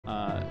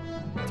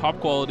top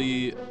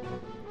quality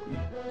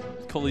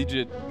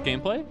collegiate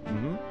gameplay.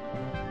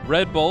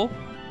 Red Bull.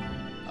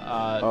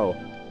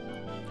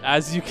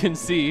 As you can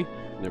see,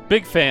 they're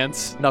big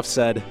fans. Enough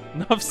said.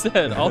 Enough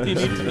said. All you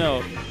need to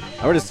know.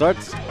 I already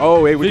starts.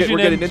 Oh, wait, we're Vision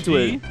getting into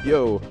MG it.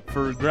 Yo.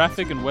 For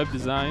graphic and web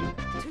design.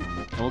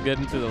 And we'll get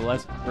into the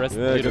rest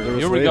Yeah, later. get the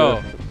Here rest we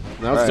go.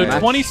 Now Right. So match.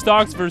 20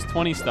 stocks versus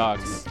 20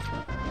 stocks.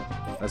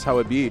 That's how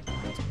it be.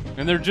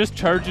 And they're just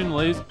charging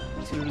lasers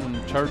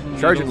and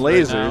Charging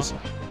needles lasers.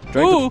 Right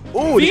now.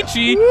 Ooh,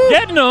 Vici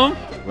getting them.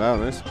 Wow,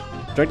 nice.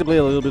 Trying to play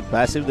a little bit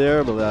passive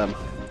there, but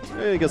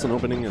he gets an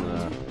opening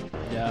and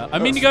Yeah, I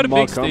mean, you got a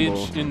small big combo.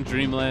 stage in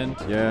Dreamland.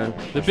 yeah.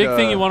 The big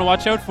thing you want to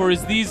watch out for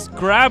is these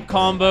grab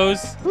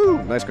combos.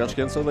 Woo, nice crouch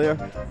cancel there.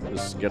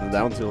 Just get it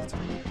down tilt.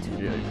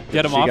 Yeah,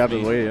 Get him she off got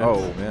me. the way, yeah.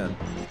 Oh, man.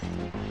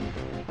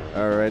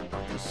 All right.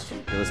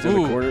 Let's stay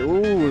in the corner.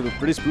 Ooh,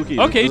 pretty spooky.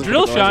 Okay, Doesn't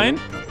drill put the eyes on shine.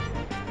 him.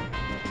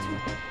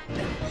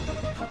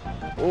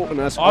 Oh,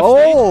 nice. Off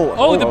stage.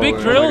 Oh, the big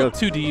my drill. God.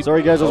 Too deep.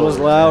 Sorry, guys. This was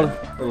loud.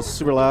 It was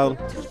super loud.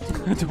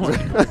 Don't worry.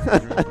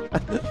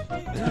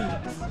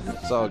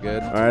 It's all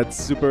good. All right,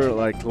 super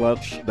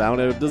clutch down.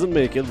 It doesn't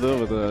make it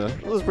though, but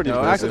it was pretty No,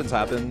 impressive. accidents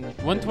happen.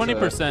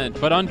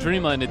 120%, but on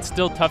Dreamland, it's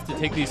still tough to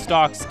take these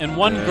stocks, and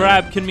one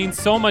grab can mean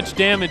so much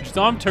damage.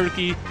 Zom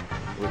Turkey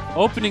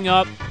opening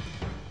up.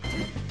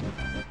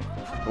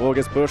 Oh,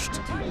 gets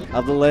pushed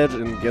off the ledge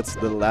and gets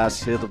the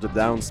last hit of the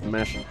down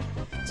smash.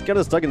 He's kind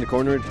of stuck in the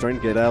corner, trying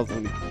to get out,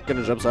 and kind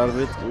of jumps out of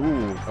it.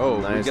 Ooh, Oh,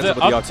 nice. gets The up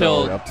with the up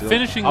tilt, up tilt.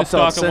 finishing the Up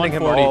tilt, stock at sending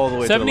him all the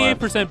way 140. to the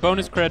left. 78%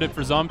 bonus credit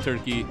for Zom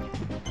Turkey.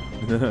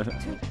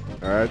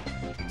 All right.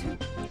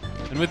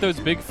 And with those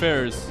big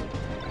fares,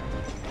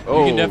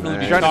 Oh, can definitely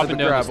be trying to chopping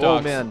the down the grab. Oh,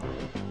 stocks. man.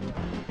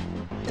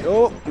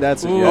 Oh,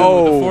 that's it. ooh, Yeah. the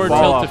forward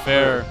fall tilt off. to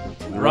fair.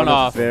 Run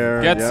off off.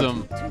 fair, Gets yep.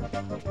 him.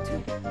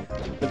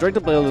 I'm trying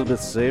to play a little bit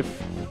safe.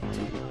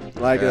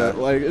 Like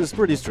it's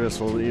pretty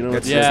stressful, you know.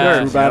 It's It's nerves, a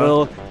you know?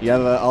 battle. You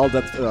have all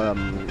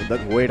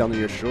that weight on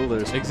your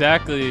shoulders.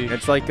 Exactly.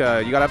 It's like you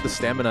gotta have the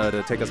stamina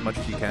to take as much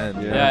as you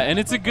can. Yeah, and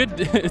it's a good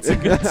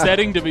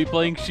setting to be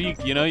playing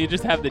Sheik. You know, you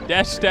just have the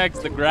dash stacks,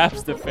 the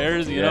grabs, the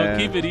fares. You know, Yeah.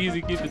 keep it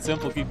easy, keep it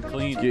simple, keep it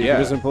clean. Keep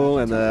it simple,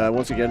 and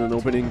once you get an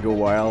opening, go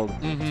wild,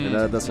 Mhm.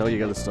 and that's how you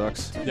get the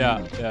stocks.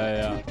 Yeah.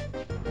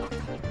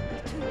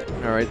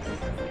 All right.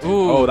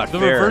 Ooh, Oh, that the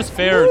fair. reverse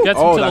fair gets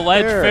him Oh, to the that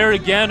ledge. fair. Fair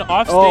again,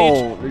 off stage.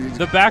 Oh,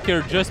 The back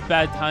air, just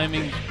bad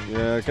timing,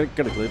 yeah, kind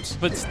of clips.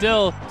 but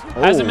still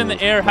has him in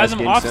the air, has nice him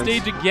game off sense.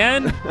 stage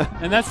again,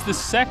 and that's the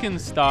second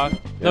stock.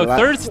 Yeah, No,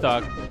 third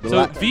stock. the So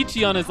la-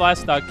 Vici on his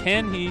last stock,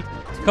 can he?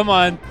 Come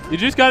on, you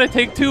just gotta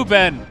take two,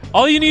 Ben.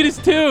 All you need is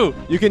two.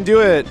 You can do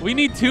it. We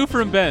need two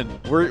from Ben.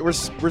 We're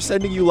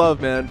sending you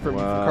love, man, from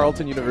Wow.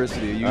 Carleton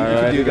University. You All can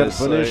right, do you got this.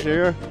 finish like-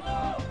 here.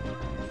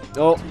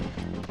 Oh.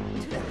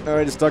 All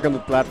right, he's stuck on the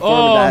platform.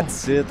 Oh.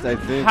 That's it, I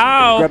think.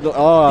 How? Grab the,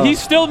 oh.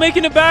 He's still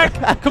making it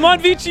back. Come on,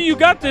 Vici, you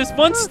got this.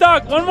 One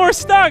stock, one more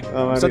stock.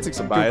 Oh, I'm sensing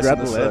some bias in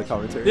this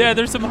commentary. Yeah,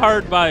 there's some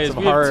hard bias. Some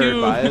we have hard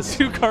two, bias.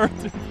 two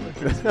Carleton.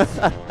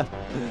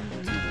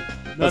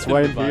 That's Nothing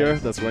why but I'm here.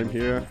 bias. That's why I'm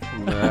here.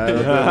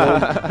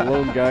 The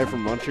lone guy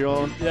from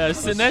Montreal. Yeah,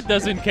 Sinet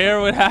doesn't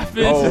care what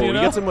happens. Oh, you he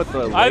know? gets him with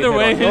the Either late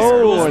way, hit his on the-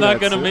 school's and not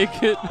that's gonna it.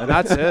 make it. And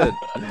that's it.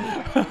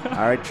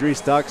 All right, 3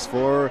 stocks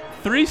for.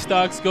 3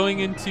 stocks going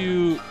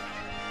into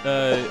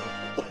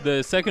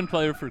the second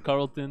player for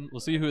Carleton.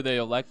 We'll see who they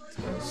elect.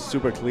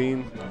 Super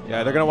clean.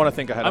 Yeah, they're gonna want to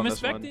think ahead I'm on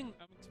this one.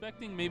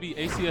 expecting maybe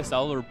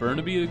ACSL or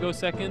Burnaby to go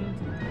second.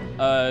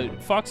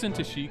 Fox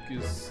into Sheik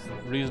is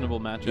a reasonable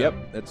matchup. Yep,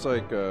 it's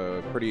like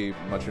pretty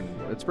much.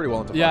 It's pretty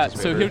well into Yeah,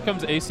 Fox's so favor. here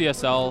comes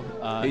ACSL.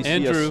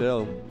 Andrew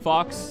ACSL,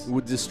 Fox.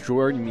 who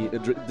destroyed me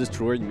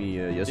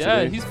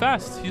yesterday. Yeah, he's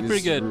fast. He's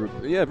pretty good.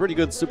 Yeah, pretty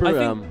good. Super.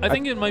 I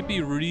think it might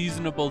be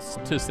reasonable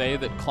to say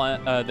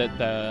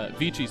that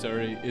Vici,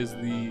 is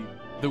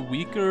the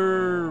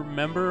weaker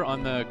member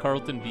on the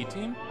Carleton B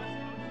team.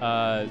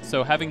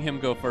 So having him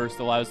go first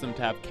allows them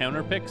to have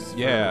counter picks.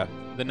 Yeah.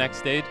 For the next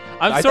stage.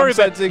 I'm I'm sorry, but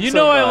sensing you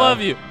know some, I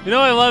love you. You know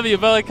I love you,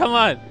 but like, come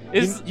on.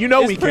 It's you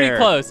know it's we pretty care.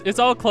 close. It's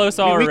all close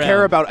all we around.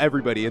 care about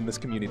everybody in this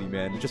community,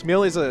 man. Just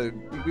Melee's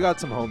we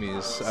got some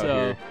homies out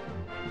here.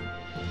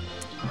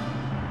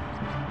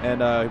 And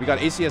we got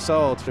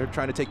ACSL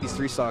trying to take these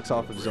 3 stocks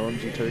off of Zone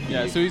G Turkey.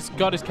 Yeah, so he's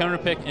got his counter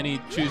pick and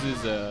he chooses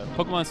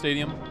Pokemon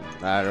Stadium.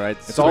 All right.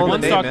 It's all in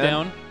One the name, stock man.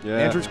 down Yeah.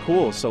 Andrew's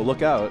cool, so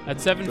look out.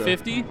 at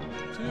 750. 2,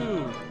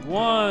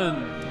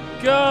 1,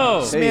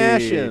 go!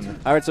 Smash him.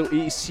 All right, so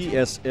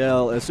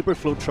CSL, a super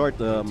flowchart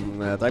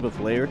type of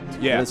player.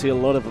 Yeah. And I see a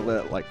lot of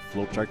like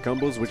flowchart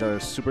combos, which are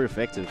super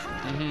effective.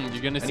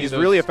 You're gonna And see he's those-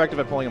 really effective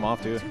at pulling him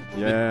off, too.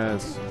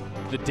 Yes.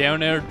 the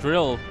down air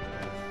drill.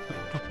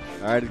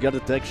 All right, got the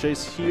tech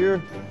chase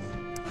here.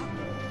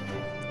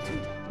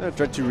 I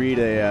tried to read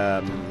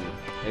a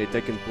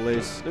tech in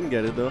place. Didn't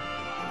get it though.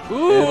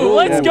 Ooh,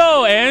 let's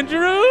go,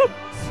 Andrew!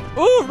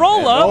 Ooh,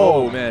 roll up!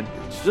 Oh, man.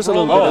 Just a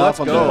Roll little bit up. off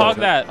on go. the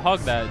Hog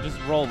that, just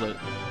roll it.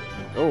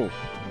 Oh.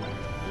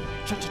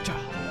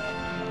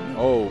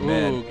 Oh,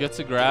 man. Ooh, gets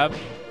a grab.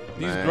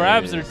 These Nice.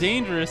 grabs are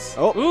dangerous.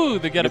 Oh. Ooh,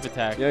 the get up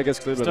attack. Yeah, I guess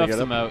clear, but I Stuffs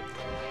get him up. out.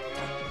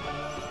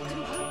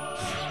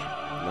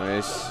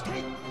 Nice.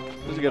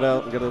 Just get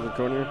out of the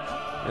corner.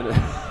 And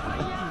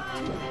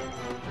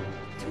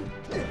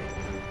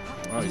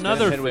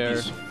Another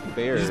fair.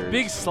 These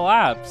big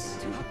slaps.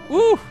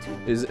 Woo!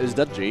 Is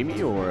that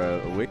Jamie or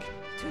Wick?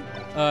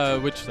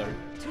 Which sir?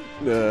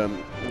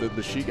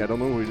 The Sheik. I don't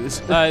know who it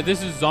is.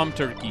 This is Zom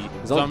Turkey.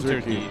 Zom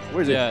Turkey.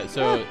 Where is it? Yeah.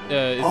 So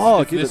it's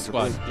okay, this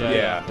squad.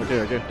 Yeah.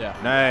 Okay. Yeah.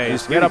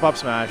 Nice. Get up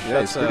smash. Yeah,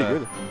 That's pretty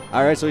good.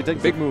 All right, so he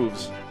takes big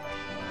moves.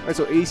 All right,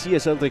 so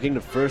ACSL taking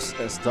the first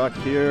stock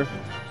here.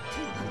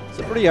 It's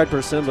a pretty hard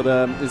percent, but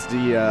it's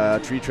the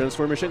tree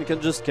transformation. You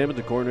can just camp in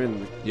the corner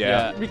and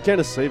be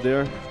kind of safe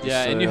there.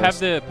 Yeah, and you have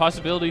the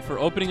possibility for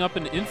opening up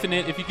an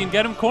infinite if you can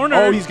get him cornered.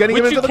 Oh, he's getting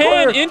him into the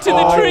corner. Into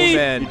the tree.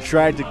 Man. He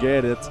tried to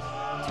get it.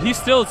 He's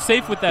still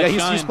safe with that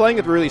shine. He's playing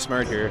it really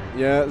smart here.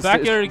 Yeah,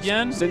 back air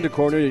again. Stay in the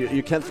corner.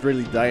 You can't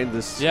really die in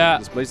this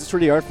place. It's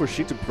really hard for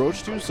Sheik to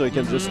approach to, so he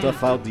can just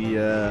stuff out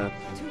the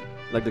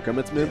like the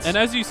commitments. And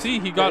as you see,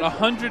 he got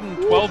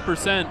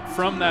 112%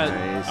 from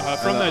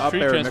that tree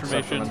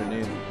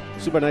transformation.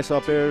 Super nice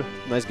up air.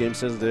 Nice game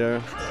sense there.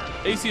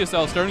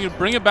 ACSL starting to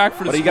bring it back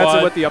for the squad. But he gets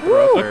it with the upper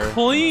up air.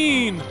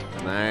 Clean.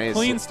 Nice.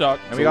 Clean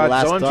stock. And we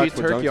got Zom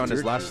Turkey on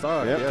his last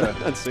stock. Yeah.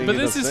 But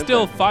this is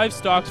still 5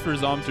 stocks for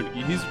Zom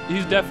Turkey.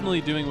 He's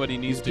definitely doing what he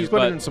needs to. He's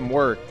putting in some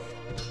work.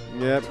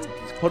 Yep.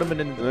 Put him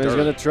in. He's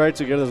gonna try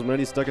to get as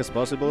many stock as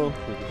possible.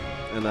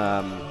 And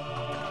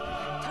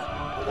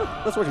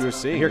that's what you were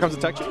seeing. Here comes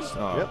the tech chase.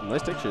 Oh. Yep,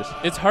 nice tech chase.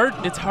 It's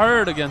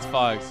hard against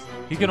Fox.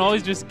 He can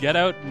always just get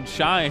out and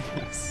shine.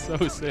 It's so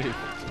safe.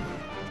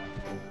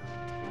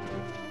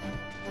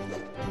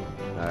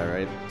 All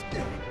right.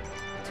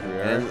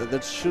 And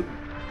that should.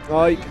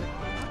 Oh,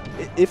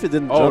 if it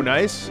didn't. Oh, jump.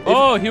 nice.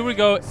 Oh, here we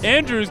go.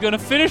 Andrew's gonna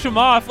finish him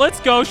off. Let's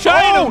go.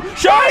 Shine him.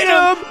 Shine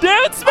him.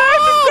 Down smash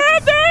him.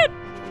 Grab that.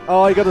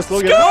 Oh, I got a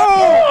slow game.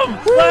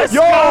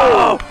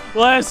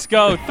 Let's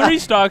go. 3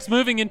 stocks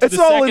moving into the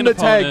second It's all in the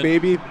opponent. tag,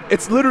 baby.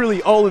 It's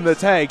literally all in the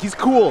tag. He's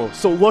cool,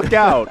 so look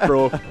out,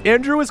 bro.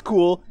 Andrew is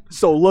cool,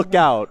 so look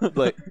out.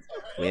 Like,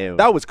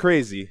 that was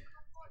crazy.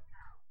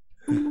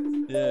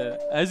 Yeah,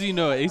 as you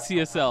know,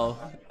 ACSL,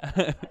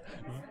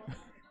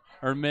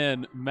 our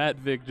man Matt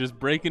Vick just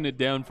breaking it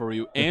down for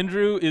you.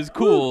 Andrew is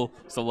cool,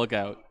 so look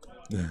out.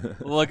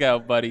 Look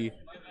out, buddy.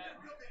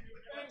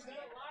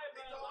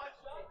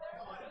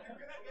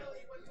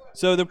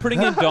 So they're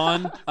putting in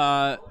Dawn.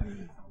 I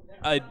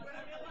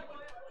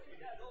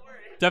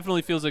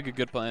definitely feels like a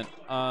good plan.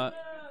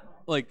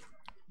 Like,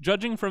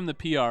 judging from the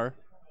PR,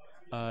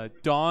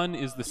 Dawn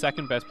is the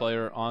second best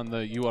player on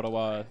the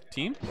uOttawa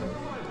team,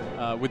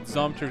 with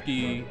Zom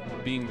Turkey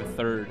being the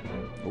third.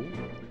 Ooh.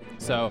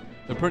 So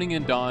they're putting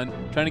in Dawn,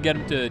 trying to get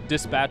him to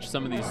dispatch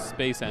some of these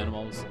space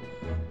animals,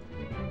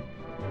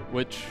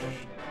 which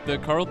the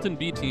Carleton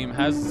B team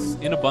has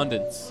in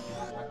abundance.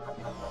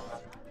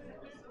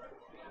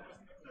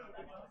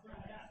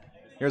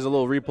 Here's a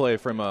little replay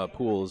from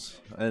pools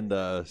and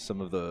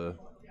some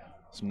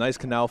nice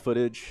canal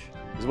footage.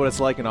 This is what it's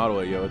like in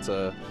Ottawa, yo.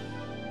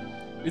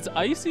 It's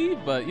icy,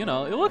 but you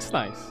know, it looks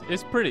nice.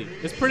 It's pretty.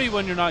 It's pretty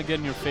when you're not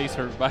getting your face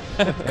hurt by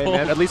that Hey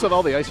man, at least with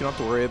all the ice, you don't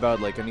have to worry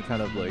about like any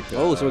kind of like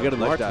so we got a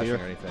mark dashing here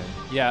or anything.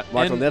 Yeah,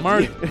 Mark and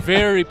Mark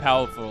very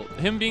powerful.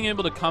 Him being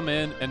able to come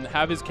in and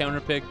have his counter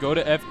pick, go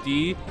to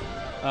FD,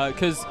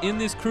 because in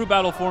this crew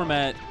battle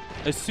format,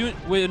 as soon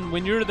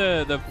when you're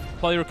the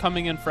player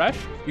coming in fresh,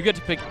 you get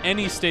to pick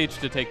any stage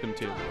to take them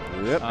to.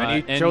 Yep,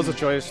 and he chose the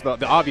choice,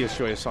 the obvious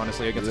choice,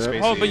 honestly, against the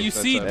space. Oh, but you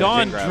see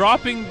Dawn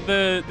dropping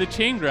the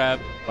chain grab.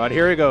 But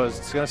here he goes.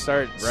 It's gonna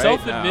start right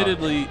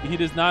Self-admittedly, he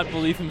does not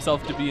believe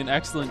himself to be an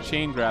excellent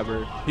chain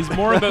grabber. He's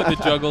more about the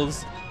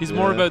juggles. He's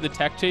more about the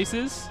tech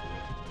chases,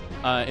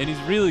 and he's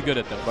really good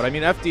at those. But I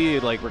mean,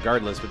 FD, like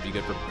regardless, would be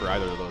good for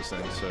either of those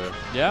things. So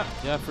yeah,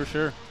 for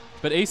sure.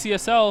 But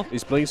ACSL,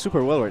 he's playing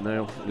super well right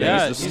now.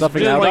 Yeah, he's just he's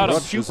stuffing really out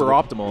got super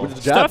optimal. With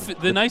the jab.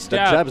 the nice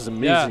jab. The jab is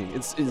amazing.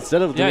 It's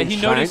instead of doing he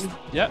shine, noticed.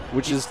 Yeah,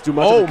 which is too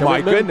much. Oh of a my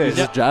commitment, goodness!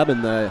 You just jab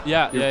and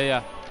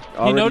Yeah.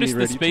 He noticed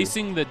the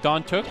spacing that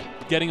Dawn took,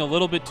 getting a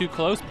little bit too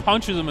close,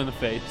 punches him in the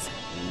face.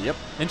 Yep.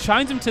 And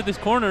shines him to this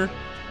corner,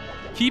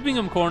 keeping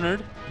him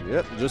cornered.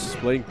 Yep. Just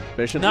playing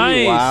patiently.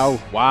 Nice.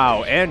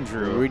 Wow,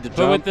 Andrew. Read the But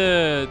jump.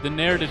 with the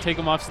nair to take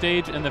him off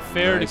stage and the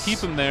fair Nice. to keep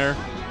him there.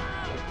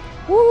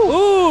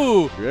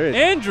 Ooh, Great.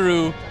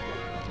 Andrew.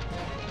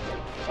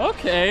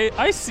 Okay,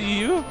 I see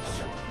you.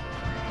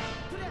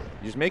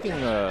 He's making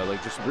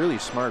like just really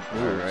smart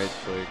moves, right?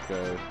 Like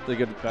they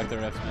get Back there,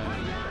 F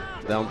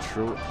smash. down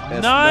through.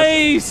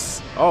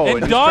 Nice. Oh, and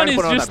and he's Dawn trying to is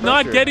put on just that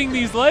not pressure. getting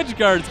these ledge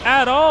guards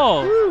at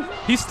all.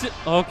 He's still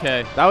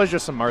okay. that was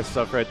just some Marth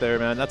stuff right there,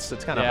 man. It's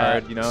kind of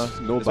hard, you know.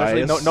 No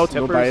Especially bias. no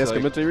tippers. No bias like,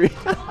 commentary.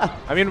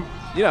 I mean,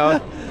 you know,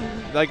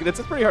 like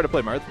it's pretty hard to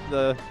play Marth.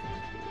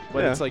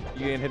 When Yeah. it's like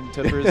you ain't hitting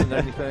tippers and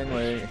everything.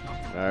 Like,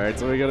 All right,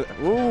 so we got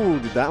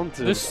the down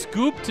to The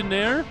scoop to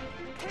nair,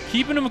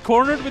 keeping him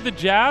cornered with the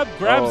jab,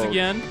 grabs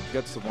again.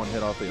 Gets the one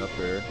hit off the up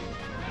air.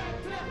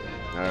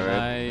 All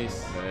right.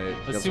 Nice. Right.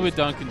 Let's see what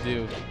Dawn can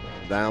do.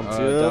 Down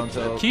Down to.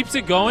 tilt. Keeps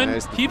it going.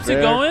 Nice Keeps fair.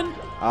 it going.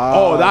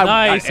 Oh, that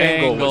Nice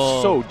angle angle.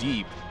 was so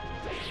deep.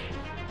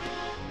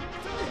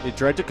 He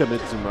tried to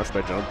commit too much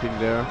by jumping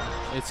there.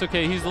 It's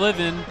okay, he's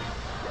living.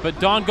 But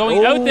Don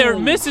going out there,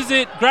 misses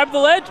it. Grab the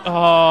ledge.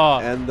 Oh.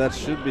 And that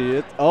should be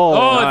it.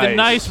 The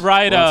nice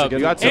ride up.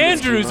 Again,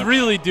 Andrew's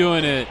really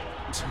doing it.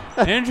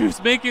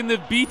 Andrew's making the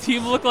B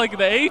team look like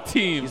the A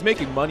team. He's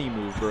making money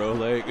move, bro.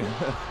 Like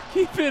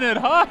keeping it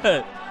hot.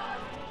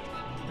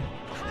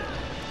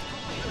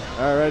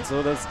 All right,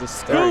 so that's the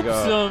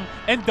Scoops him,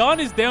 and Don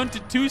is down to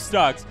 2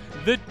 stocks.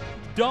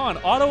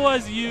 Ottawa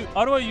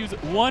use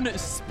one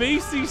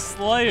Spacey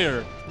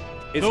Slayer.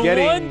 It's the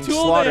getting one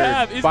tool slaughtered they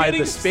have is by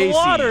getting the Spaceys.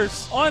 slaughtered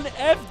on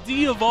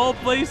FD of all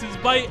places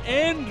by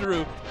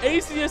Andrew.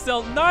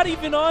 ACSL not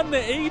even on the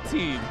A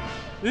team.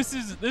 This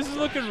is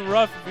looking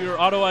rough if you're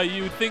Ottawa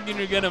U thinking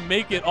you're gonna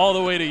make it all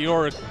the way to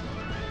York.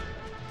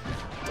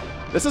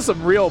 This is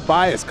some real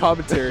biased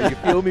commentary. You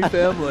feel me,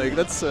 fam? Like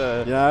that's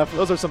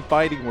those are some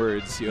fighting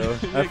words, you know.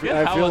 I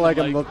feel like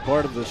I'm not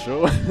part of the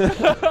show.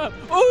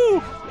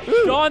 Ooh,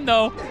 Don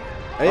though.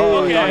 Hey,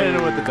 okay.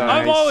 With the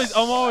I'm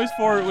always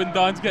for it when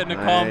Don's getting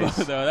a combo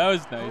though. That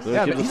was nice.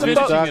 Yeah, He's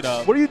finishing it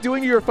up. What are you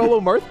doing to your fellow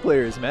Marth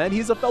players, man?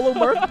 He's a fellow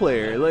Marth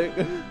player. Like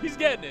he's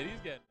getting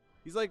it.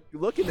 He's like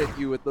looking at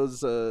you with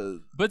those.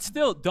 But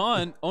still,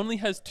 Don only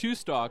has 2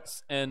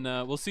 stocks, and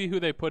we'll see who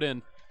they put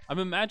in. I'm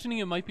imagining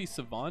it might be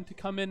Savant to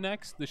come in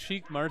next. The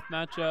Sheik Marth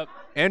matchup.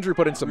 Andrew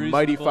put in some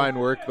mighty fine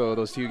work though.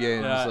 Those 2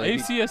 games. Yeah, like,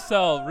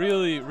 ACSL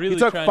really. He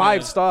took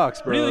 5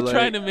 stocks, bro. Really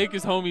trying to make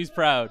his homies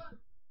proud.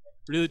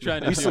 Really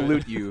trying to. We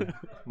salute you,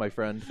 my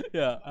friend.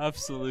 Yeah,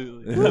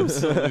 absolutely.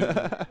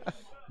 Absolutely.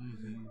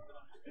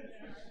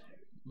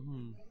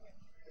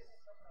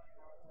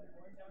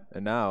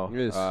 And now,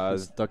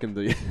 stuck in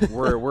the.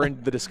 we're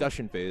in the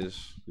discussion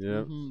phase.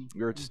 Yeah.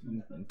 We're just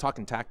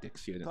talking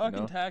tactics here.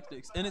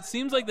 Tactics, and it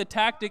seems like the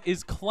tactic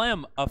is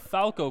Clem, a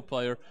Falco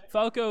player.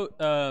 Falco,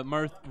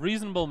 Marth,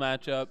 reasonable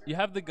matchup. You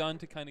have the gun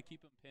to kind of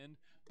keep him pinned,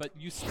 but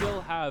you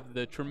still have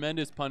the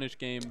tremendous punish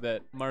game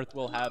that Marth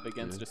will have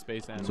against a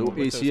space animal. So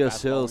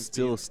ACSL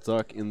still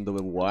stuck in the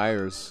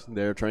wires.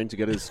 They're trying to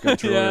get his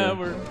controller. Yeah,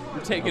 we're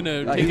taking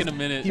a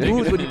minute. He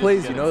moves when he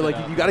plays, you know. Like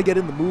you got to get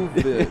in the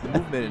movement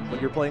when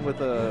you're playing with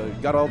you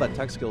got all that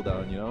tech skill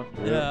down, you know.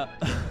 Yeah.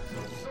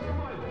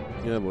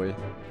 Yeah, boy.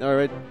 All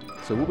right.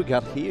 So what we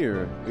got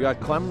here? We got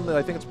Clem.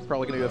 I think it's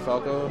probably gonna be a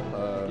Falco.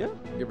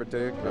 Give or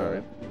take. All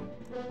right.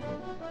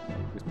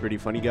 He's a pretty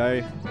funny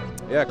guy.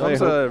 Yeah,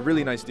 Clem's a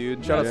really nice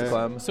dude. Shout out to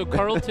Clem. So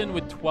Carleton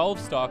with 12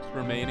 stocks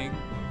remaining,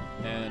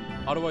 and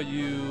Ottawa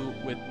U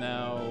with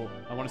now,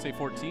 I want to say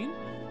 14?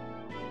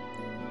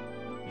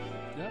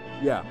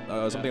 Yeah,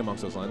 something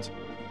amongst those lines.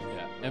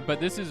 Yeah, but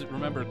this is,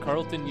 remember,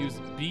 Carleton U's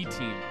B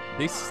team.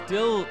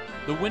 The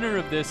winner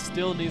of this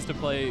still needs to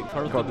play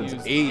Carleton U's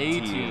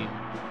A team.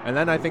 And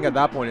then I think at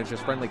that point it's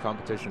just friendly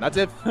competition. That's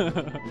if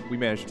we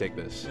manage to take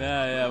this.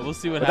 Yeah, we'll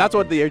see what happens. That's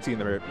what the A team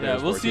there. Yeah,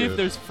 we'll see if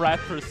there's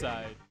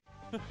fratricide.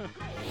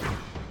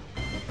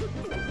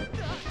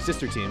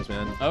 Sister teams,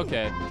 man.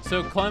 Okay,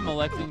 so Clem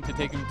electing to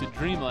take him to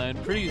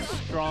Dreamland. Pretty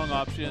strong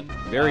option.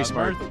 Very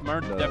smart.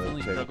 Marth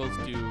definitely struggles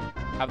to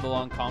have the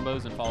long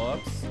combos and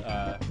follow-ups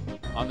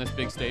on this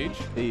big stage.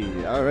 Hey,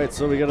 all right,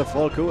 so we got a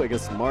Falco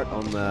against Mart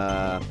on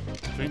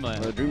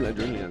Dreamland.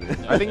 Dreamland.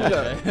 I think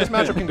this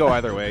matchup can go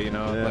either way, you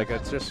know. Yeah. Like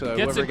it's just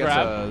whoever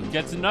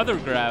gets another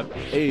grab.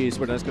 Hey,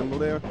 super nice combo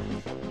there.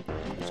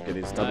 Just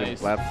getting stuck on the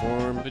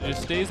platform. But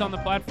just stays on the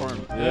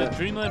platform. Yeah. The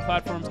Dreamland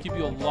platforms keep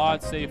you a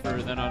lot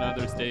safer than on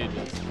other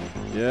stages.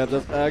 Yeah,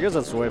 I guess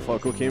that's why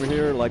Falco came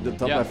here. Like the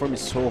top platform is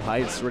so high,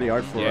 it's really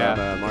hard for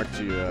Mark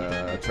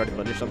to try to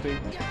punish something.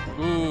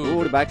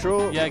 Ooh, the back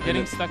throw. Yeah,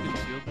 getting stuck in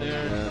shield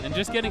there and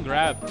just getting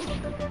grabbed.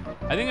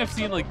 I think I've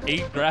seen like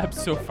 8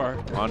 grabs so far.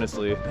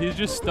 Honestly. He's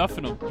just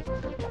stuffing them,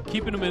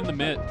 keeping them in the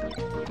mid.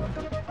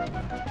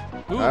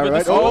 Ooh, all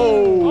right.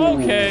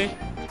 Okay.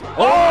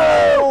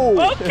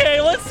 Oh! Okay,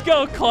 let's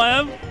go,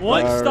 Clem.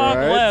 One stock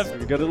left.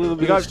 We got a little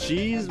bit of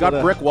cheese.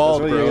 Got brick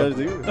walls, bro.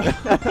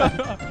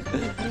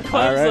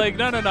 Clem's like,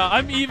 no.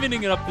 I'm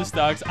evening it up the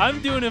stocks.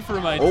 I'm doing it for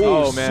my team.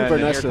 Oh, man. Super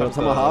nice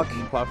tomahawk.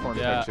 Platform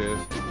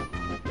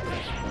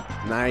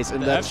Nice,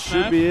 and that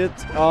should be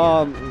it.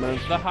 Man.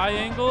 The high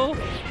angle.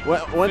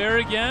 Fair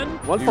again.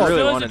 One fall.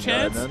 Still has a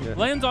chance.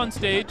 Lands on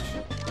stage.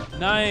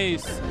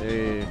 Nice.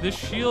 Hey. The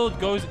shield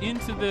goes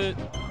into the...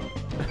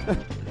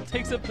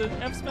 takes up the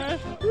F smash.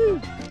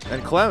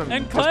 And Clem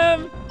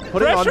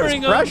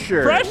pressuring him.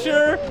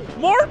 Pressure.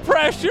 More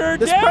pressure.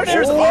 This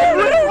pressure is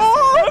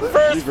unreal.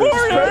 First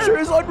forward. Pressure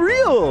is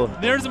unreal.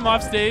 There's him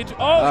off stage. Eats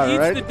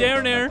the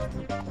down air.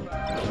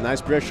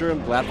 Nice pressure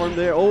and platform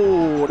there.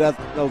 Oh,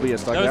 that'll be a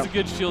stock. That was a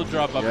good shield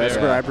drop up there.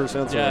 Super high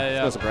percent. So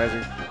it's not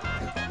surprising.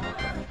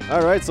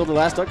 All right, so the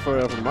last stock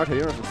for Mart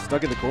here,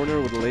 stuck in the corner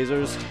with the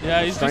lasers.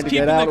 Yeah, he's just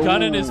keeping the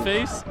gun in his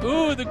face.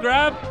 Ooh, the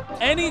grab.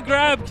 Any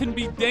grab can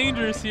be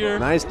dangerous here.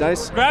 Nice.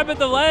 Grab at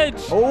the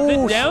ledge. Oh,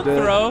 the down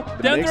throw.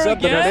 Down throw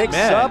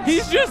again.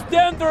 He's just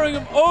down throwing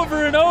him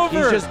over and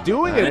over. He's just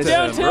doing it. The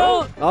down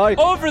tilt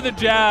over the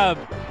jab.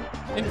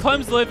 And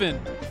Clem's living.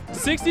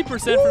 60%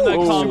 from that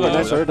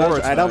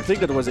combo. I don't think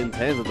that was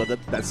intended, but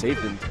that saved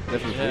him,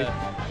 definitely. Yeah.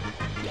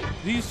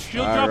 These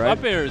shield drop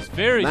up airs,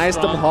 very nice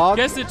strong. tomahawk.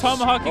 Gets the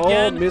tomahawk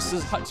again.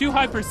 Misses. Too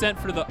high percent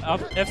for the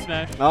F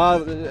smash.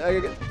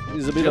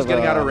 He's a bit Just of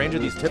getting out of range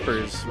of these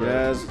tippers.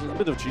 Yeah, it's a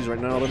bit of cheese right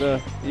now, but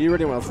he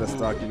really wants that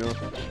stock, you know.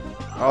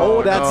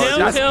 Oh, that's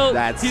not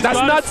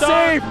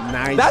safe.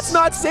 Nice. That's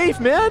not safe,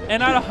 man.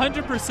 And at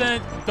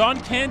 100%, Don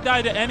can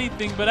die to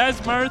anything, but as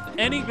Marth,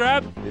 any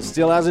grab. He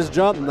still has his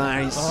jump.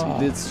 Nice. He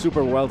did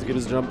super well to get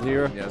his jump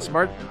here. Yeah,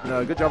 smart.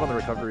 Good job on the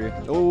recovery.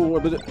 Oh,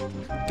 but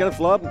kind of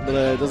flop, but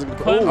it doesn't.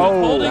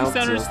 Holding down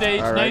center tilt.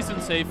 stage, All right. nice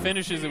and safe,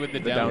 finishes it with the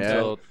down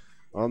tilt.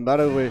 By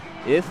the way,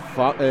 if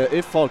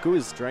Falco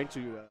is trying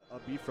to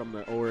up B from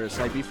the, or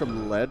side B from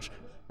the ledge,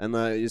 and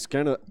is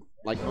kind of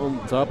like on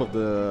top of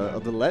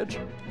the ledge,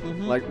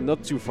 like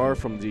not too far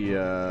from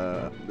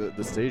the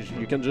stage,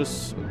 you can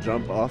just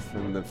jump off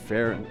in the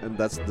fair, and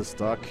that's the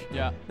stock.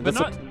 Yeah, and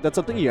but that's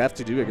something you have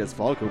to do against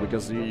Falco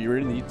because you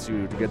really need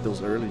to get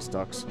those early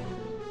stocks.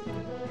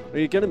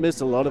 You kind of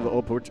missed a lot of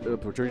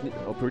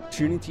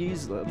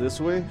opportunities this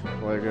way,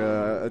 like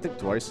I think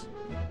twice.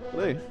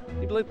 But hey,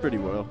 he played pretty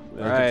well.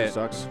 All right.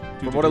 Stocks.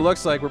 From what it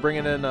looks like, we're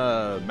bringing in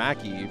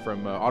Mackie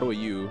from Ottawa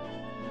U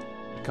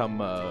to come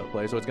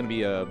play. So it's going to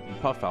be a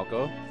Puff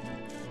Falco.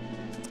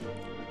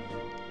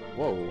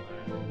 Whoa.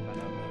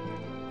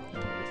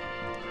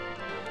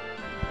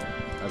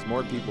 As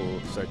more people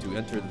start to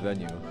enter the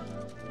venue.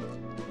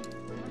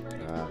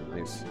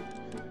 Nice.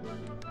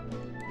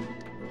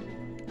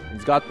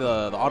 He's got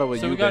the Ottawa U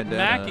So we got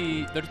bandana.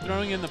 Mackie. They're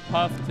throwing in the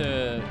Puff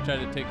to try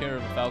to take care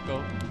of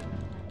Falco.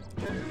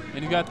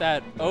 And you got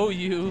that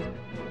OU.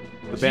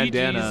 The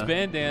bandana. GG's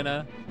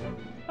bandana.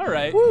 All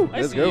right. Woo,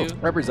 I let's see go. you.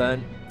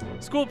 Represent.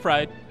 School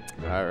pride.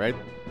 All right.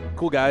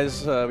 Cool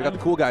guys. We got the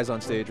cool guys on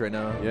stage right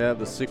now. Yeah,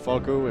 the sick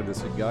Falco and the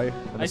sick guy.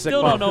 I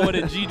still don't know what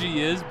a GG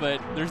is, but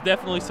there's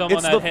definitely some on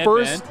It's that the headband.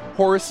 first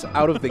horse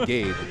out of the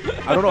gate.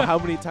 I don't know how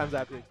many times I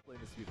have to explain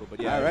this to people, but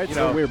yeah. All right, you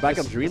so know, we're back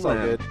on it's all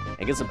Dreamland. good.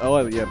 I get some. Oh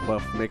yeah,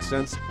 Buff makes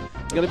sense.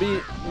 It's gonna be.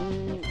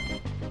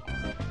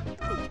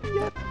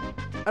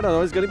 I don't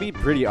know. It's gonna be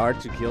pretty hard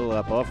to kill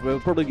Puff. But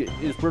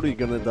he's probably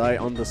gonna die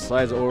on the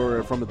sides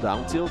or from a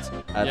down tilt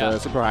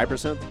at super high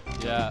percent.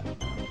 Yeah,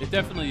 it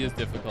definitely is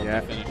difficult Yeah.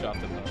 to finish off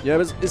the Puff. Yeah,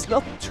 but it's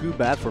not too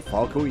bad for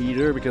Falco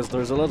either because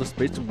there's a lot of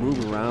space to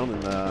move around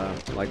and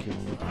like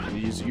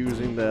he's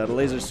using the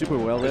laser super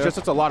well there. It's just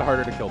it's a lot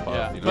harder to kill Puff.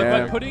 Yeah, You know? but by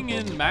Yeah. putting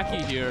in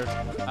Mackie here,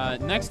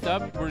 next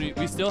up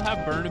we still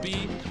have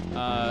Burnaby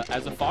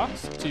as a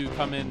Fox to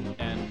come in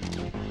and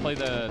play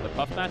the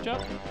Puff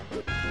matchup.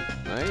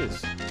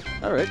 Nice.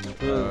 All right.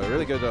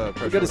 Really good.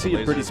 We got to see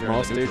a pretty lasers here small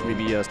in the stage, neutral.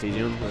 maybe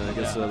stadium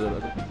against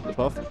the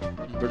Puff.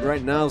 But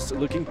right now it's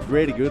looking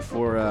pretty good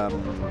for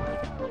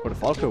the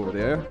Falco over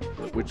there,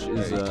 which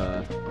is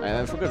I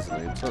forgot his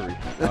name. Sorry.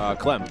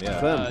 Clem, yeah.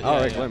 Clem. Yeah, All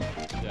right, yeah. Clem.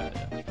 Yeah.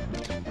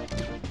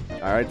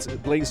 All right,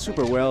 playing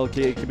super well,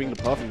 keeping the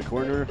Puff in the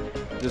corner.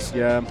 Just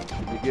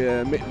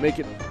make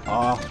it.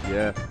 Oh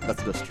yeah,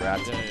 that's the strat.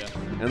 Yeah.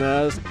 And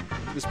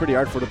it's pretty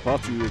hard for the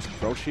Puff to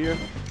approach here.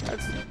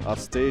 That's off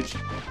stage.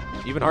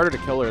 Even harder to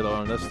kill her though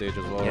on this stage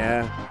as well.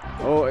 Yeah.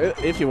 Oh,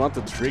 if you want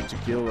the trick to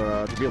kill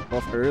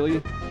Puff early,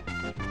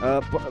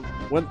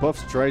 when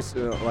Puff tries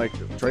to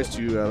space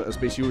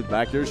you with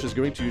back there, she's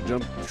going to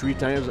jump 3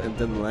 times and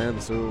then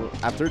land. So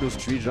after those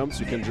 3 jumps,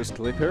 you can just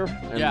clip her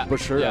and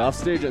push her off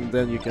stage, and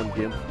then you can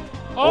gimp.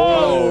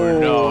 Oh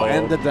no!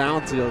 And the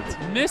down tilt.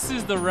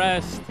 Misses the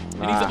rest,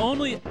 and he's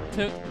only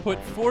put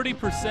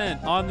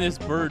 40% on this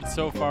bird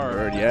so far.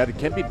 Bird, yeah, it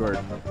can be bird,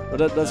 but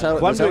that's how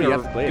Clem's you doing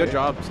have to a play good it.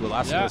 job to the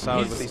last of this out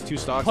with these 2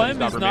 stocks that he's Clem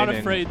got is not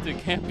remaining. afraid to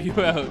camp you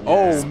out.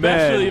 Oh, especially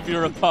man. if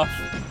you're a Puff.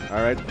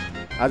 All right.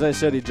 As I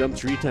said, he jumped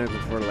 3 times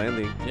before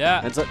landing.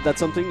 Yeah. And so that's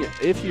something,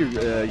 if you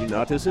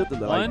notice it,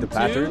 like the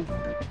pattern.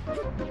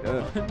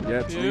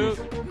 Yeah, 2.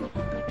 3.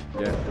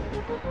 Yeah,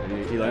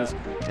 he lands.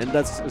 And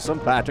that's some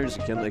patterns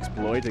you can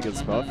exploit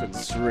against Puff.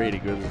 It's really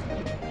good.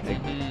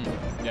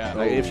 Yeah.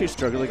 Like, if you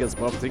struggle against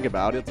Puff, think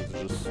about it. It's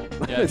just it's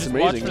just watch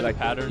amazing. for the Like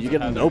patterns you of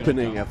get how an they're gonna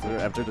opening come.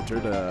 after the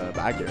turn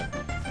back here.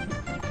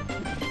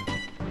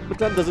 But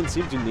Tom doesn't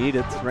seem to need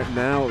it right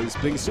now. He's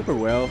playing super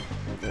well,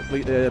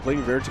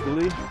 playing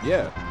vertically.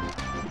 Yeah.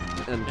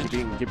 And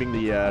keeping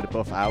the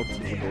Puff out with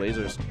the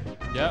lasers.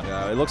 Yeah.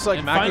 Yeah, it looks like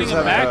And Mackie's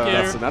finding a having back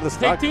that's air. another Take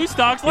stock. 2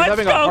 stocks. Let's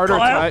having go, a harder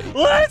Clem. time.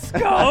 Let's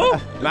go.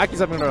 Mackie's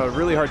having a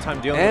really hard time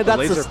dealing And with the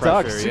that's laser a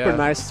stock. pressure. Super yeah.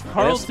 nice.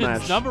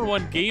 Carleton's smash.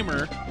 #1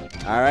 gamer.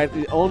 All right,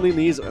 he only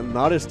needs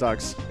another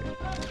stocks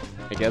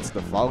against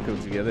the Falco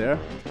to get there.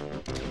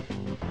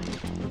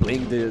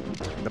 Playing the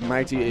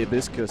mighty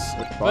Hibiscus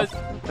with But Puff.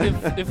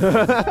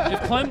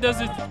 if Clem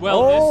does it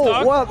well this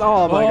stock, what?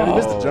 Oh my god, he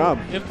missed the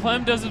jump. if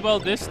Clem does it well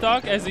this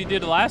stock as he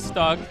did last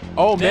stock,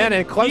 Oh then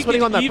man, and Clem's he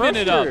putting can on that even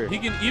it up. pressure. He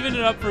can even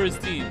it up for his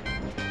team.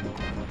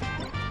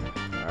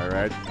 All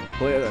right,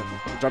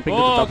 jumping to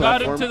the Oh, top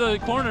got platform. him to the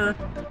corner.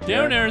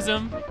 Down airs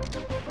him.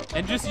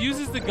 and just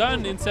uses the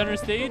gun in center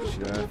stage,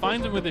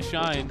 finds him with a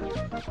shine.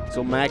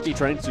 So Mackie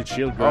trying to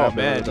shield grab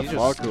man, the he's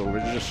Falco,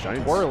 which just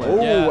shines. twirling.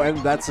 Oh, Yeah. and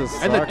that's a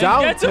And the stock.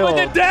 down Gets him with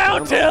the tilt.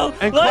 down tilt.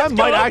 And Let's Clem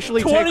might go,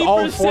 actually take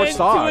all 4 20%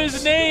 stocks. to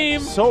his name.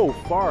 So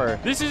far.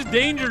 This is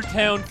Danger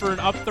Town for an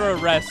up throw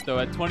rest, though,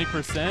 at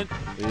 20%.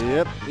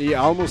 Yep, he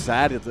almost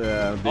had it before.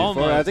 I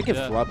Almost, think it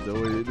yeah. flopped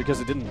though because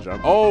it didn't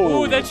jump.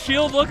 Oh. Ooh, that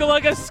shield looking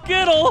like a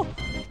Skittle.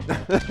 A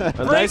Break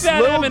nice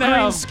that little M&M.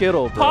 green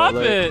Skittle, bro. Pop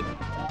Like, it.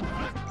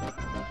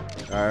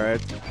 All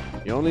right,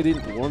 you only need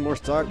one more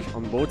stock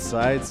on both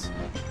sides.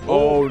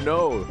 Oh,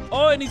 no.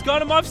 Oh, and he's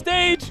got him off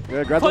stage.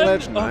 Yeah, grab the Clem-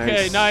 ledge. Nice.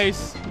 Okay,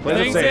 nice. Play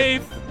Playing it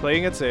safe.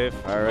 Playing it safe.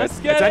 All right. Let's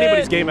get It's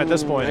anybody's it. game at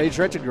this Ooh, point. He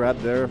tried to grab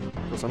there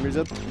for some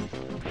reason.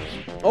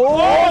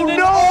 Oh, then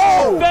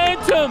no!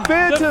 Phantom!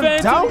 Phantom the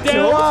down Phantom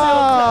tilt.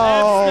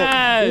 Wow!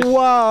 F-smash!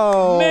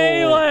 Wow!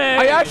 Melee!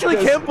 I actually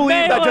can't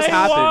believe that just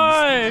Melee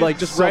happened. won. Like,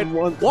 just right.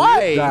 Someone Why?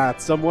 cleared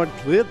that. Someone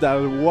cleared that.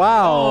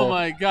 Wow! Oh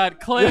my god,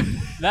 clip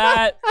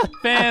that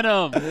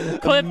Phantom!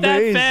 Clip that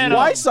Amazing. Phantom!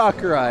 Why,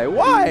 Sakurai?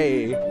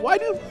 Why? Why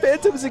do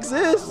phantoms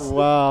exist?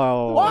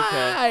 Wow!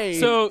 Why?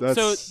 So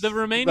That's- the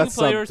remaining that's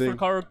players for something.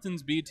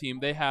 Carleton's B team,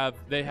 they have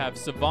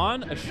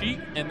Savon, a Sheik,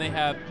 and they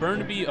have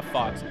Burnaby, a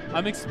Fox.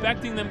 I'm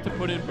expecting them to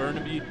put in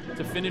Burnaby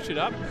to finish it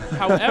up.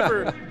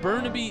 However,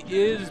 Burnaby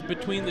is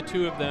between the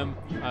two of them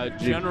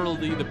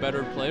generally the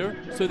better player,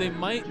 so they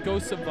might go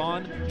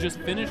Savon, just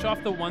finish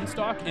off the one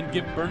stock, and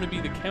give Burnaby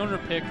the counter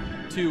pick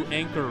to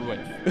anchor with.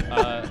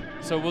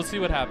 So we'll see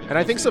what happens. And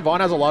I think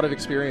Savon has a lot of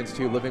experience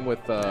too, living with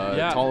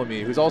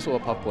Ptolemy, who's also a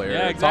puff player.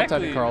 yeah, Top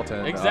 10 exactly. in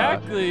Carleton.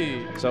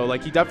 Exactly. So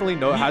like he definitely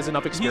has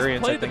enough he's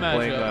experience, I played the think,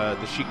 playing matchup.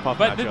 the Sheik Puff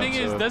But the matchup, thing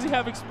is, so- does he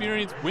have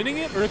experience winning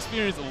it or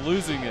experience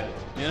losing it?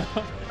 You know?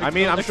 I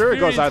mean, I'm sure it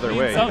goes Experience either means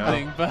way, you know?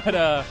 Something, but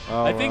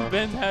I think wow.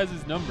 Ben has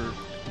his number.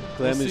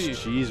 Clem We'll is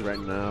see. cheese right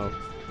now.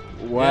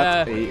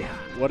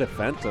 What a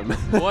phantom!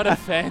 What a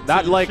phantom!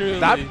 that truly.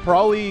 that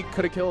probably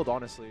could have killed,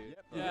 honestly.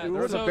 Yeah, there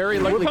was so a very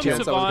here likely comes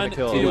chance that was going to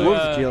Savon kill. It to, would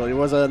have killed. It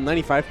was a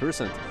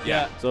 95%.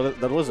 Yeah, So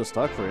that was a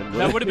stock for him.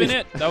 that would have been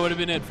it. That would have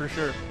been it for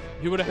sure.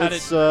 He would have had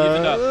It's, it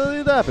evened up.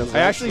 It happens. I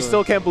actually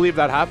still can't believe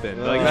that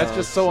happened. Like that's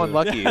just so shit.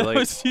 unlucky. That Like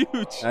was huge.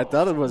 I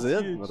thought it was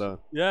it, Huge. but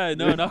Yeah,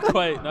 no, not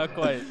quite, not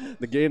quite.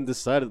 the game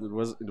decided it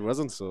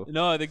wasn't so.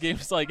 No, the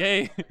game's like,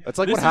 hey, It's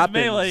like this what is happens.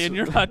 melee, and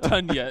you're not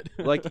done yet.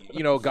 like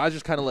guys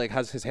just kind of like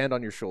has his hand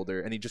on your shoulder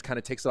and he just kind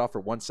of takes it off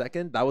for 1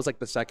 second. That was like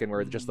the second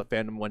where just the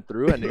fandom went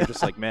through and you're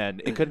just like,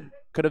 man, it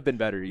could have been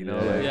better, you know.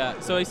 Yeah. Like, Yeah,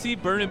 so I see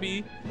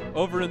Burnaby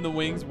over in the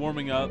wings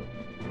warming up,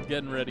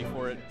 getting ready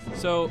for it.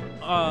 So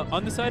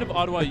on the side of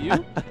Ottawa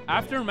U,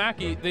 after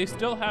Mackey, they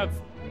still have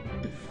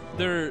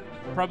their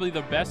probably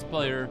the best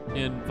player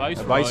in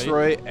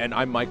Viceroy and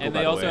I'm Michael. and by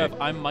they the also way. have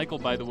I'm Michael,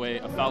 by the way,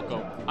 a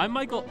Falco. I'm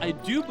Michael, I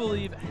do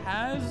believe,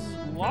 has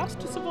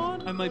lost to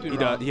Savon. I might be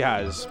wrong. He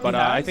has, but He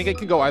I has? think it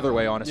can go either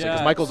way, honestly, because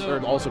Yeah, Michael's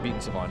so- also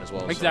beaten Savon as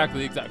well. so-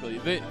 Exactly.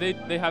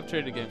 They have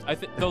traded games. I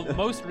think the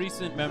most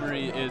recent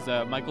memory is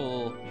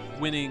Michael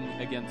winning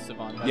against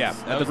Savon. Yeah,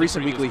 That at the was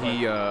recent previous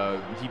weekly,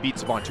 one. he beat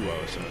Savon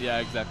 2-0. So. Yeah,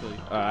 exactly.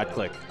 At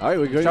Click. All right,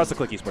 we're going. Shouts to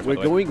Click Esports, by We're the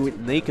way. going with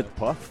Naked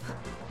Puff.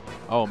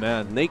 Oh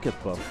man, Naked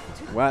Puff.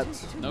 What?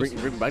 No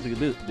bring back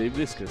the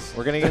hibiscus.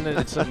 we're gonna get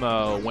into some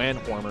WAN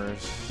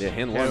warmers. Yeah,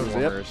 hand Hand warmers.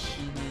 Yep. warmers.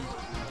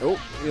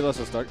 Oh, we lost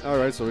a stock. All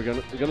right, so we're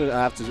gonna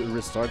have to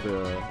restart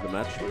the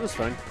match. But it's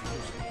fine.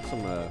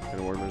 Some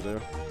hand warmers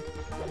there.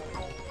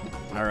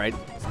 All right.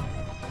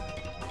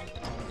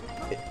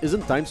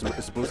 Isn't time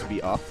supposed to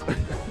be off?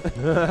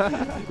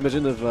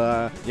 Imagine if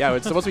Yeah,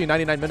 it's supposed to be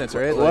 99 minutes,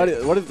 right?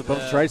 what if the Puff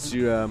Yeah. tries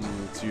to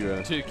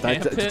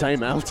camp it?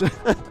 time out?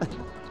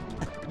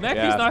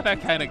 Mackey's Yeah. not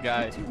that kind of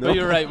guy. No. But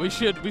you're right. We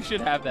should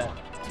have that.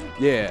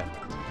 Yeah,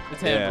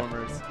 It's hand Yeah.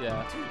 warmers.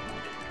 Yeah.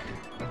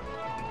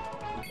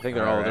 I think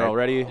they're all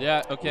ready.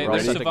 Yeah. Okay.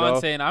 Ready There's to Savon go.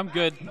 saying I'm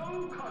good.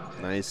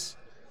 Nice.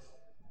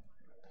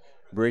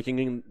 Breaking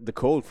in the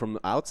cold from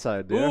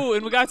outside there. Ooh,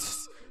 and we got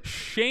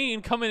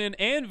Shane coming in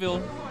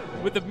Anvil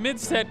with the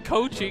mid-set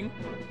coaching.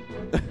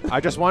 I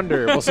just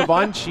wonder, will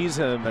Savon cheese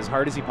him as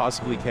hard as he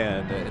possibly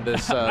can in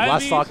this I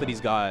last mean, stock that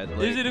he's got? Like,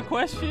 Is it a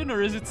question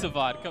or is it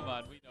Savon? Come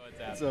on, we know it's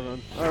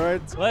happening. 7. All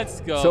right. Let's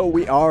go. So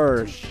we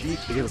are Sheik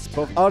against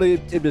Puff. Oh, the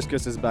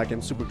hibiscus is back.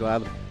 I'm super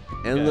glad.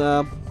 And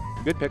Yeah.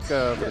 Good pick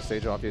for the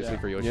stage, obviously,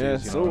 for Yoshi. yeah,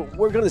 so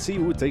we're gonna see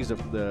who takes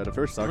the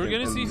first stock. we're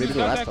gonna and see maybe who's the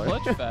got last that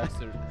stock. clutch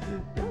faster.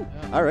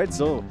 All right,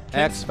 so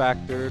X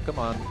Factor, come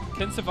on.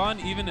 Can Savon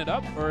even it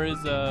up, or is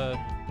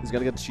he's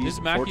gonna get cheese.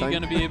 Mackie 4 times.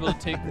 gonna be able to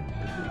take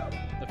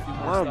a few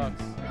more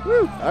stocks?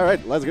 Woo! All right,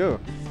 let's go.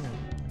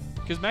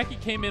 Because Mackie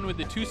came in with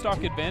the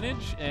 2-stock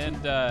advantage and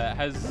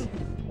has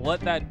let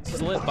that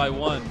slip by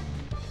 1.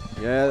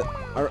 Yeah.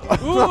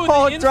 Ooh,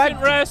 the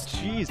instant rest.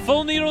 Jeez.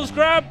 Full needles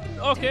grab.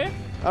 Okay.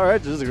 All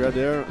right, just a grab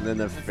there, and then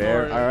a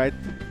fair. For- All right.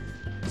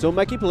 So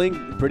Mackie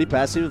playing pretty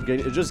passive,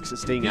 just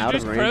staying He's out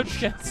just of crouch range.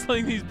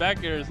 canceling these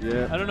back airs.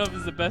 Yeah. I don't know if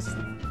it's the best.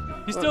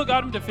 He still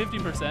got him to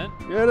 50%.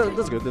 Yeah,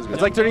 that's good. That's good.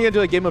 It's like turning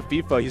into a game of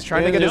FIFA. He's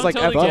trying Yeah, to get his don't like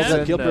tell he F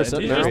can. Kill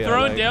percent He's now. just area,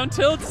 throwing like- down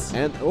tilts.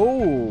 And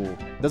oh,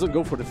 doesn't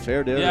go for the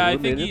fair there. Yeah, I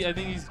One think minute.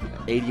 he's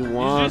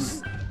 81.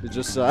 he's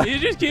just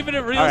he's just keeping it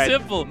real All right.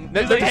 simple.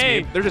 They're He's like, just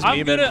hey, meme- they're just I'm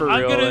memeing for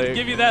real, gonna like-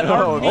 give you that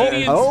Oh,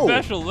 Armenian oh.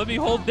 special. Let me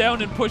hold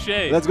down and push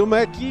A. let's go,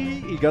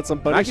 Mackie. He got some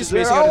Mackie's punishes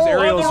there. spacing out his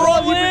aerials.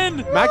 on the roll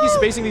in. Mackie's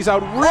spacing these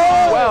out really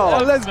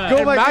well. let's man. go,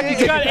 And Mackie. Mackie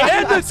He's got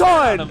and the 80%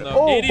 ton. on him, though.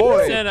 Oh, 80%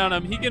 boy. on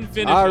him. He can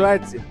finish All it.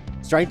 right.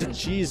 He's trying to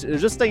cheese.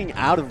 Just staying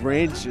out of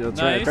range.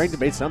 Nice. Trying to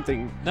bait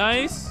something.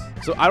 Nice.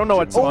 So I don't know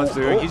what Savon's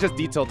doing. oh. He's just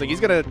detilting. He's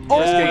gonna Oh,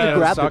 just the get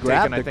grab, stock the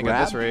grab, taken, I the think,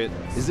 at this grab. rate.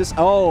 Is this?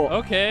 Oh.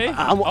 Okay.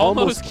 I'm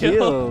almost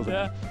killed.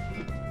 Yeah.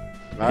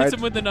 All Hits right.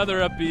 him with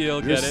another up B.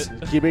 He'll get Just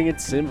it. keeping it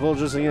simple,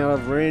 just staying out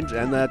of range,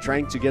 and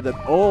trying to get it.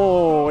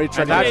 Oh, he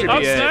tried And that Okay, should up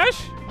be it.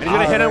 smash. And he's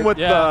gonna hit him with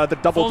Yeah. the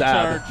double Full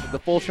dab. charge. The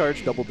full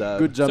charge double dab.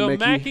 Good job, So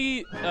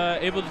Mackie.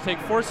 Mackie able to take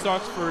 4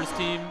 stocks for his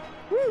team.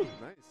 Woo,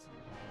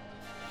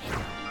 nice.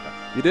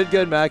 You did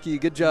good, Mackie.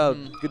 Good job.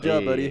 Good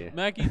job, Yeah. buddy.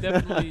 Mackie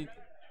definitely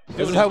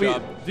This is doing, how his we-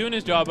 job. Doing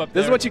his job up This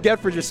there. is what you get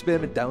for just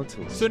spamming down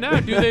tilts. So now,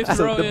 do they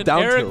throw Them in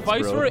down Eric tilts, bro.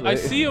 Viceroy? I Like-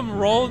 see him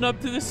rolling up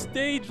to the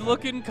stage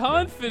looking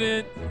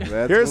confident.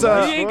 Here's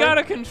go, a- He ain't got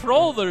a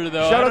controller,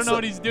 though. Shout I out don't know to-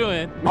 what he's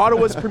doing.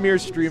 Ottawa's premier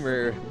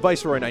streamer,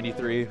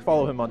 Viceroy93.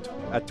 Follow him on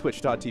at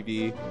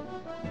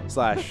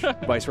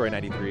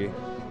twitch.tv/Viceroy93.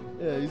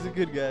 Yeah, he's a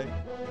good guy.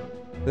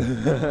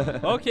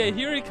 Okay,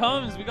 here he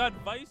comes. We got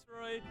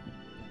Viceroy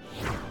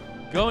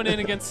going in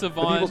against The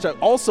Savon. people chat-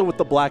 also with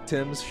the Black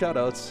Tims.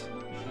 Shoutouts.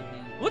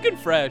 Looking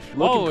fresh.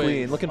 Looking always,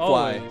 clean, looking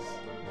fly. always.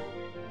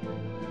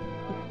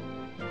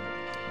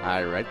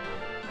 All right.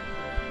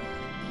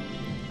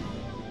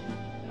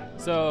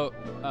 So,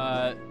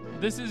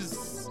 this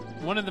is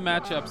one of the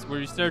matchups where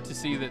you start to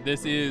see that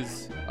this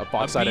is A a B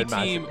box-sided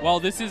team. match. Well,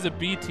 this is a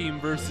B team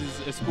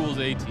versus a school's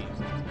A team.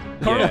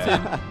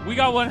 Carleton, we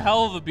got one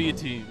hell of a B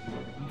team,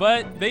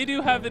 but they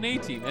do have an A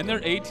team, and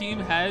their A team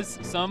has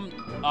some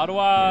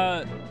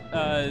Ottawa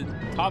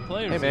top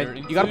players. Hey here,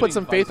 man, you gotta put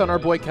some including faith on our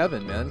Viceroy. boy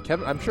Kevin, man.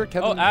 Kevin, I'm sure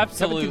Kevin. Oh,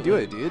 absolutely.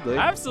 Kevin can do it, dude. Like,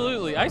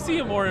 Absolutely. I see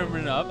him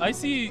warming up. I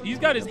see he's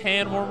got his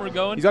hand warmer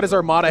going. he's got his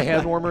Armada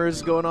hand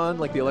warmers going on,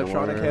 like the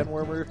electronic Warmer. hand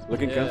warmer.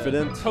 Looking Yeah,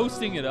 confident.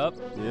 toasting it up.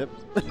 Yep.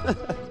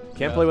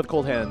 Can't play with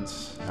cold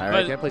hands. All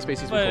right. Can't play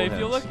Spaceys with But cold if hands.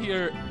 you look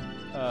here,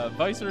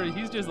 Viceroy,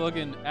 he's just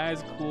looking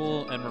as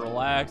cool and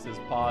relaxed as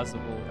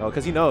possible. Oh,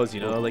 because he knows,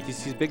 like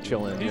he's big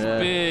chilling. He's Yeah.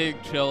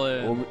 big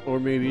chilling. Or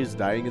maybe he's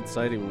dying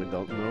inside and we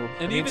don't know. And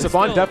I mean, even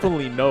Savon still,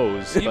 definitely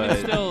knows, even but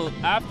still,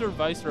 after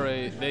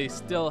Viceroy, they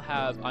still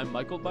have. I'm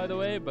Michael, by the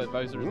way, but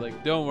Viceroy's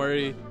like, don't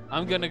worry,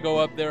 I'm gonna go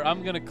up there.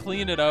 I'm gonna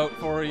clean it out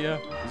for you.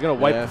 he's gonna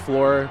wipe Yeah. the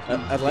floor.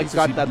 I'd like He's to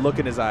got see- that look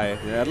in his eye.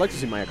 Yeah, I'd like to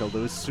see Michael.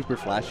 Though it's super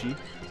flashy,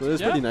 so it's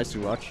Yeah. pretty nice to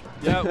watch.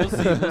 Yeah, we'll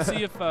see. We'll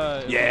see if.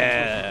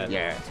 Yeah.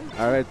 Yeah.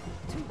 All right.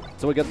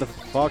 So we got the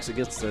Fox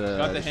against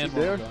Got the Sheik hand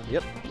there. warmer going.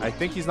 Yep. I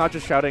think he's not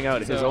just shouting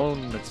out his So,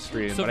 own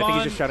stream, but I think Savon-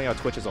 he's just shouting out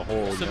Twitch as a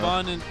whole.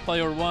 Savon in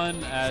player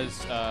 1 as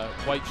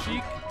White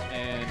Sheik,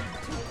 and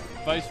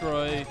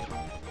Viceroy,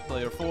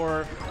 player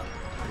 4,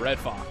 Red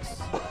Fox.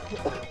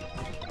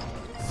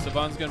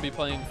 Savon's going to be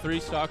playing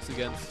 3 stocks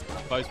against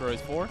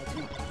Viceroy's 4,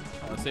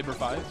 Saber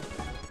 5.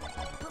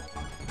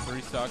 3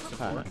 stocks to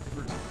 4.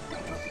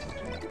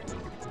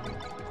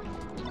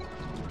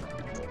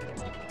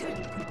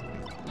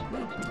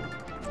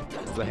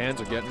 The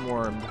hands are getting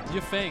warm.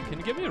 Yafang, can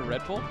you give me a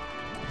Red Bull?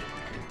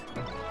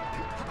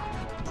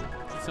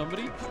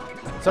 Somebody?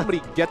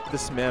 Somebody get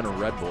this man a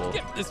Red Bull.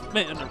 Get this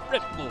man a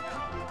Red Bull.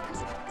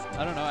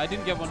 I don't know. I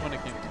didn't get one when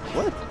it came.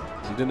 What?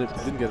 You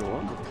didn't get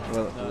one?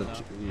 Well, No,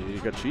 no. you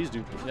got cheese,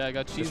 dude. Yeah, I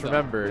got cheese. Just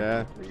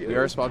remember, Yeah. we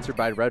are sponsored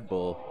by Red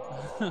Bull.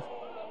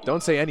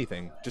 Don't say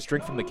anything. Just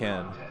drink from the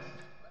can.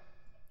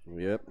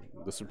 Yep.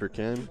 The super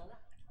can.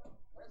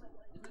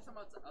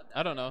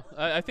 I don't know.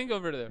 I think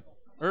over there.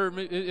 Or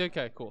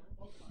okay, cool.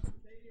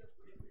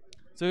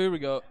 So here we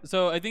go.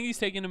 So I think he's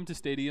taking him to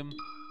stadium.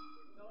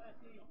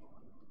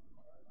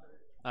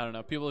 I don't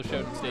know. People are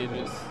shouting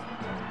stages.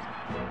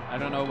 I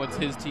don't know what's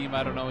his team.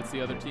 I don't know what's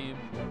the other team.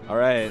 All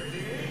right.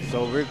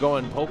 So we're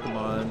going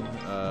Pokemon.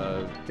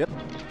 Yep.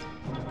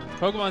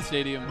 Pokemon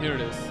Stadium. Here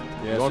it is.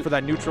 Yeah, going for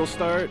that neutral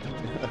start.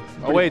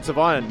 Oh wait,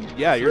 Savon.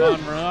 Yeah, you're. Savon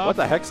Runoff. What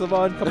the heck,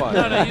 Savon? Come on.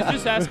 No, he's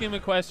just asking him a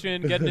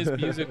question, getting his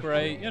music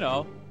right. You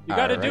know, you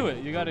got to do Alright.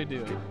 it. You got to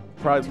do it.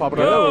 Probably popping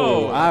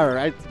Go! up. All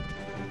right.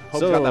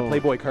 Hope you got that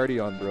Playboy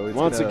Cardi on, bro. It's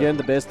Once gonna- again,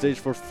 the best stage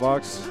for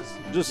Fox.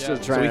 Just Yeah.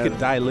 try so we and- can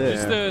die live.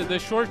 Just the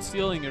short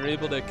ceiling, you're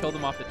able to kill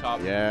them off the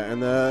top. Yeah,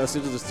 and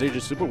since the stage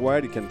is super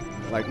wide, he can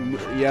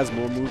he has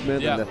more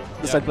movement, Yeah, and the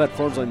yeah. side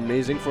platforms are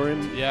amazing for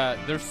him. Yeah,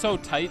 they're so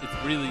tight,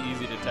 it's really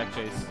easy to tech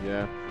chase.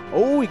 Yeah.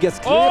 Oh, he gets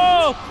clipped.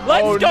 Oh,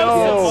 let's Oh, go,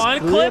 no. Savon.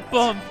 Clip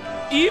Clipped. him.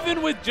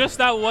 even with just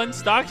that one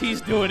stock,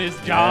 he's doing his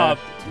job.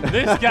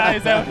 This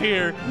guy's out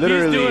here.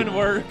 Literally, he's doing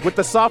work. with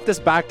the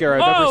softest back air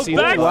I've ever seen.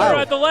 Back throw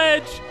at the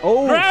ledge.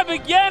 Oh. Grab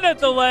again at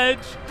the ledge.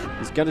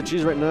 He's got a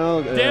cheese right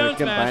now. Down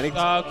Can smash.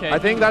 panic. Okay. I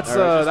think that's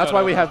Alright, that's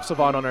why we have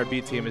Savant on our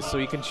B team, is so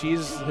he can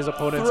cheese his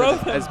opponents Throw in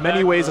them as many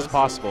back ways throws. as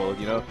possible.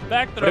 You know,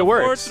 Back but throw, it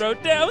forward works. throw,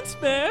 down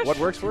smash. What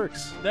works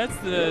works. That's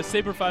the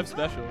Saber 5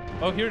 special.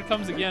 Oh, here it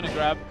comes again, a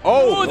grab.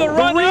 Oh, Ooh, the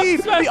run read,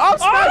 up smash. the up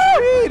smash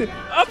Oh! read.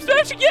 Up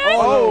smash again.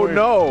 Oh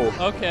no.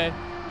 Okay.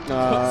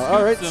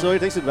 All right, Scoops so he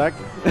takes it back.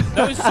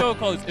 That was so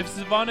close. If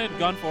Savant had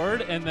gone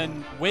forward and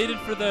then waited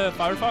for the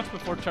Firefox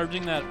before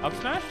charging that up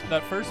smash,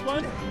 that first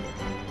one,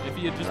 if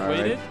he had just All right.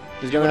 waited,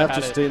 He's he gonna would've have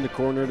to had it. stay in the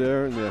corner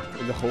there in the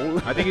hole.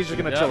 I think he's just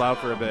gonna Yeah. chill out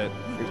for a bit.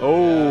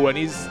 Oh, and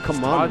he's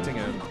Come on. taunting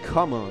him,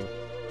 Come on.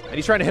 and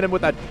he's trying to hit him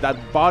with that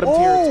bottom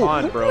tier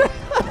taunt, bro.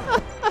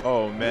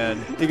 Oh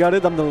man. He got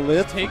it on the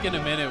lip. Taking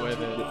a minute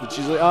with it. But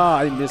she's like,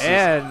 I misses.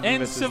 And And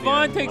misses the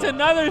Savant end. takes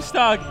another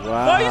stock.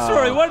 Wow.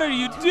 Viceroy, what are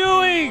you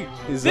doing?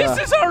 He's, This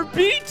is our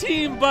B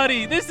team,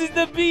 buddy. This is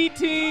the B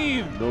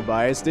team. No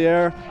bias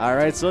there. All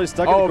right, so he's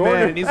stuck in Oh the corner.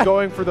 man, and he's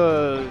going for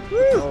the.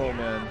 Oh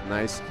man.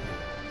 Nice.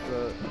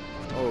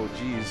 Oh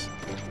jeez.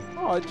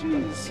 Oh,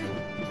 jeez.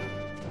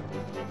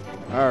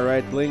 All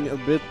right, playing a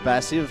bit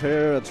passive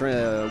here,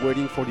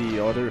 waiting for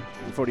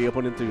the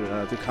opponent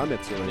to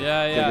commit. So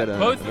Yeah.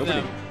 Both of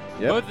them.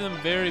 Yep. Both of them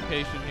very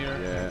patient here.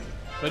 Yeah.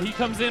 But he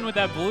comes in with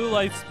that blue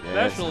light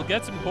Yes. special,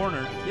 gets him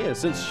cornered. Yeah,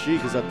 since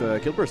Sheik is at the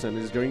kill percent,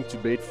 he's going to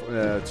bait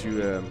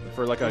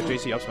For like a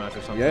JC up smash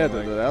or something. yeah,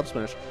 like. the up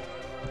smash.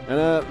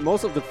 And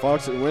most of the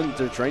Fox, when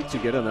they're trying to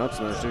get an up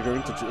smash, they're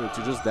going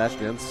to just dash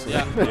dance.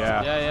 Yeah. Yeah.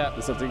 Yeah.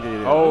 That's something they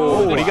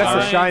Oh, Ooh, but he gets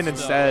the shine shine stuff.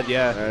 instead.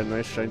 Yeah.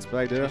 Nice shine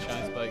spike there.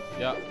 Shine spike.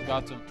 Yeah,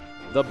 got him.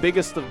 The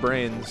biggest of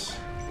brains.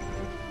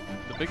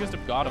 The biggest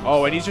of got him.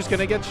 Oh, and he's just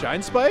gonna get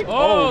shine spike.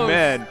 Oh, Oh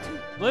man.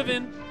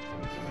 Living.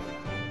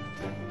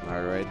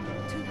 All right.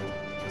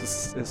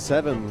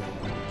 7,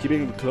 keeping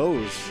him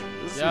close.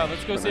 This is Yeah,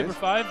 let's go nice. Saber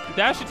 5.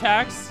 Dash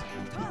attacks.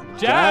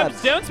 Jabs.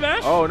 Jabs. Down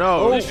smash. Oh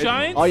no. The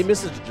shines. Oh, he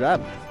misses the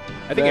jab.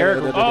 I think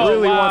Eric Oh,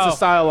 really wow. wants a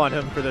style on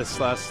him for this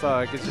last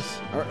stock. It's just.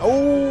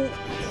 Oh!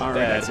 All right,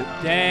 Dead. that's it.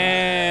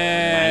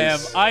 Damn.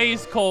 Nice.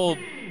 Ice cold.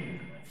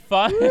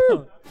 Fun.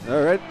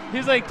 All right.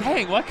 He's like,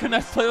 dang, why couldn't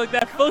I play like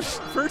that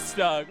first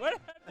stock? What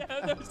happened to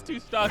have those 2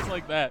 stocks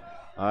like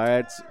that? All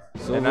right.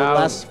 So And the now-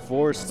 last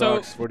 4 So,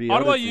 stocks for the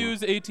Ottawa other team.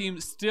 U's A team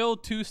still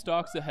 2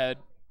 stocks ahead.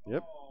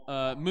 Yep.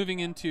 Moving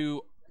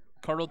into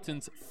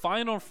Carleton's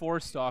final 4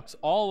 stocks,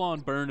 all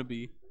on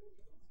Burnaby.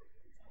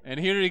 And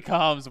here he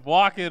comes,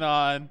 walking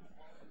on.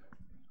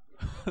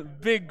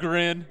 Big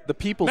grin. The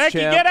people's Mackie,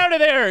 champ. get out of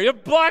there! You're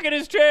blocking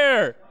his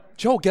chair!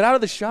 Joe, get out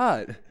of the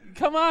shot.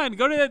 Come on,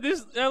 go to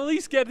this. At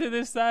least get to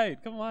this side.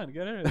 Come on,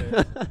 get out of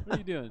there. What are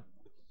you doing?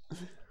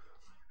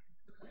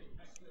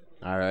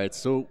 All right.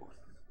 So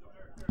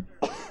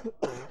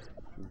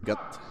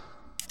got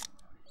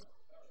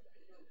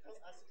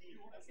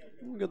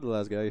the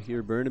last guy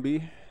here,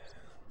 Burnaby.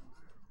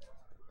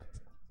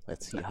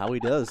 Let's see how he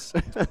does.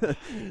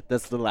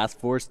 That's the last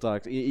 4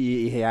 stocks.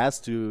 He has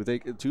to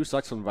take 2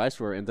 stocks from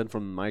Viceroy and then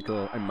from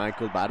Michael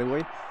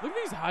Badaway. Look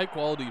at these high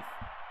quality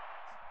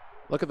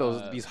Look at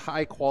those these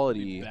high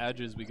quality.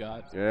 badges we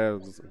got. Yeah.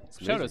 It's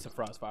Shout amazing. out to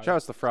Frostfire. Shout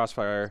out to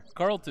Frostfire.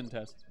 Carleton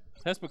test.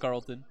 Test with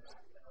Carleton.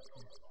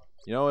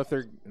 You know if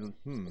they're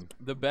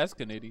The best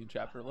Canadian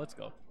chapter. Let's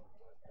go.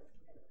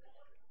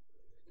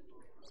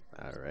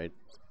 All right.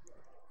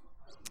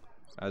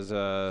 as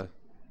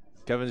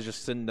Kevin's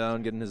just sitting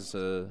down, getting his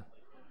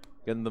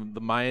getting the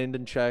mind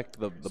in check,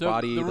 the So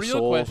body, the the real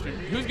soul. question: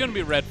 who's going to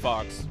be Red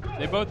Fox?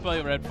 They both play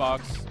Red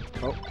Fox.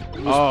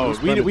 Oh,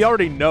 who's we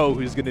already know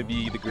who's gonna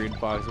be the green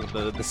fox with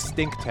the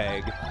stink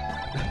tag.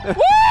 Woo!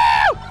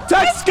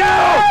 Let's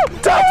go!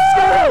 Let's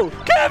go!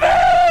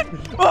 Kevin!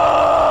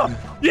 Oh!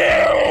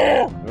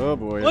 Yeah! Oh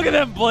boy. Look at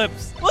them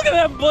blips. Look at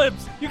them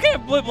blips. You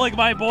can't blip like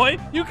my boy.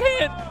 You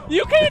can't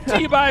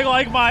teabag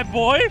like my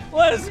boy.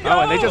 Let's go. Oh,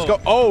 and they just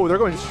go. Oh, they're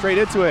going straight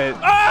into it.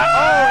 Oh,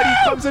 Oh, and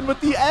he comes in with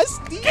the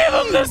SD. give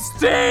him the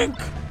stink.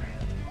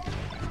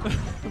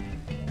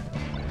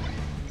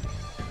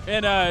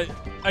 And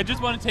I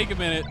just want to take a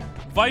minute.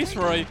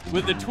 Viceroy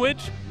with the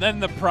Twitch, then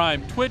the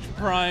Prime. Twitch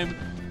Prime.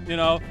 You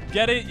know,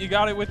 get it. You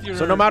got it with your.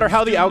 So no matter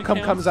how the student outcome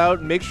accounts. comes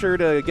out, make sure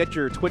to get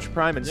your Twitch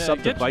Prime and sub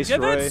to get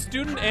Viceroy. that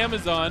student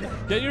Amazon,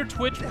 get your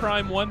Twitch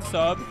Prime 1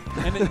 sub,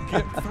 and then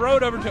throw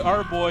it over to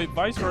our boy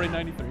Viceroy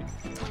 93.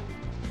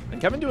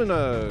 And Kevin getting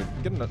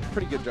a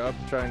pretty good job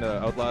trying to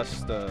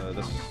outlast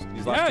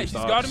these last Yeah, two he's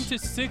stocks. got him to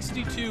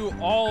 62,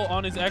 all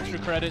on his extra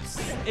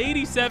credits.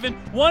 87,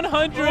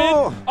 100.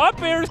 Oh.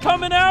 Up airs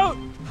coming out.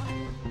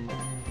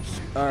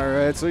 All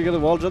right, so you got a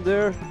wall jump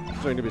there.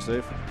 Trying to be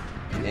safe.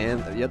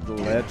 And yet the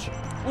ledge.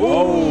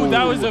 Ooh,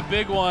 that was a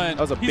big one. That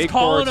was a He's big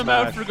calling forward him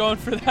out smash. for going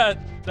for that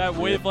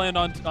waveland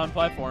on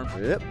platform.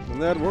 Yep,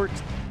 and that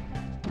worked.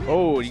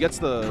 Oh, he gets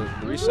the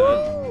reset.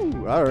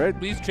 Woo! All right.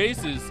 These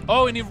chases.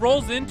 Oh, and he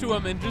rolls into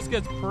him and just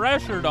gets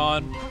pressured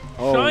on.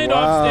 Oh, Shined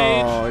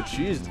wow. off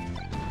stage. Cheesed.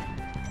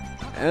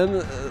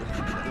 And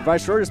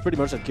Viceroy is pretty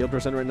much at kill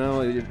percent right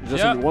now.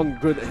 Just in one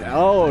good.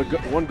 Oh,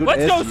 one good.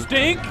 Let's go, SD.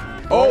 Stink!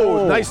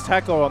 Oh, nice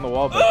tackle on the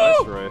wall by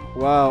Viceroy.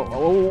 Wow.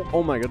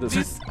 Oh my goodness.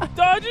 These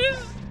dodges!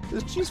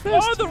 This cheese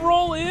fest. Oh, the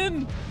roll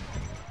in!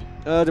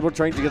 They were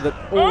trying to get that.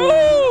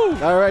 Oh!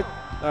 All right.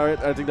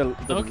 I think that'll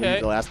Okay.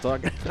 be the last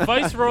talk.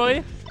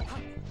 Viceroy.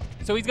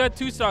 So he's got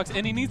 2 stocks,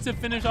 and he needs to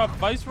finish off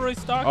Viceroy's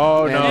stock.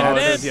 Oh, no. And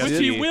Yes. then, Yes. which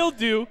he will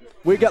do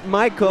We got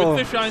Michael. with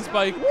the Shine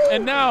Spike.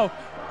 And now,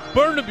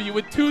 Burnaby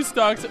with 2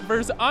 stocks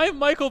versus I'm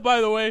Michael, by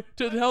the way,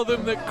 to tell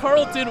them that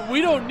Carleton, we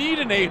don't need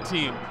an A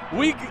team.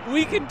 We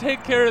can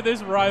take care of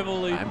this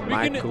rivalry.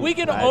 We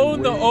can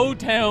own the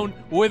O-Town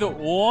with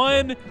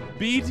 1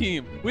 B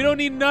team. We don't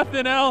need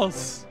nothing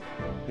else.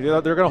 You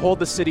know, they're going to hold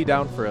the city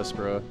down for us,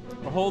 bro.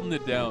 We're holding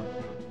it down.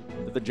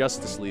 The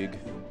Justice League.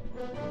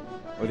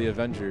 Or the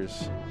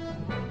Avengers.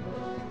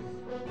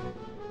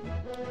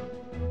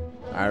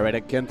 Alright, I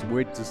can't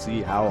wait to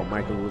see how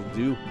Michael will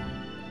do.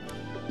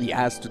 He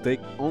has to take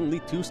only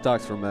 2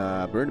 stocks from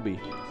Burnaby.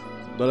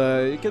 But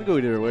it can go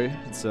either way.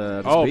 It's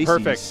Oh, Spaceys.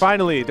 perfect.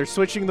 Finally, they're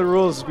switching the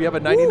rules. We have a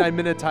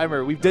 99-minute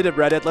timer. We did it,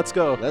 Reddit. Let's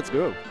go. Let's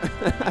go.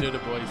 Did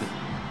it, boys.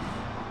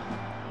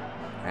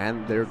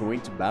 And they're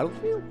going to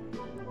Battlefield?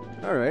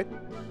 Alright.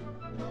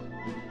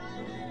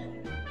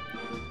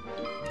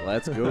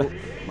 Let's go,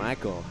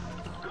 Michael.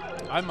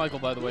 I'm Michael,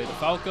 by the way. The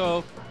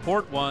Falco,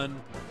 Port 1.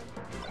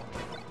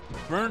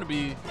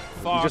 Burnaby,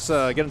 Fox.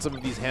 Just getting some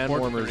of these hand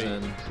Port warmers 3.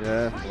 in.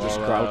 Yeah, just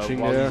While, crouching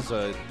while there.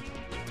 he's,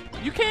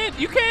 You can't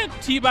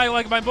teabag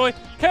like my boy.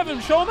 Kevin,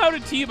 show him how to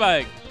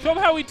teabag. Show him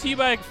how we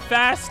teabag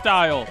fast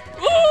style.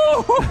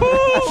 Ooh!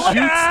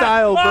 shoot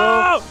style, bro.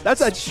 Oh,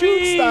 That's a shoot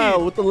speed.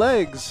 style with the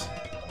legs.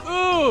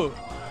 Ooh!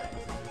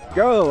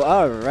 Go!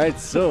 Alright,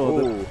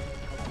 so.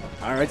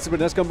 Alright, super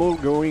nice combo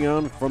going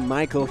on from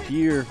Michael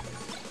here.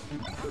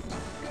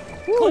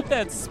 Clip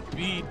that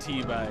speed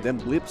teabag. Then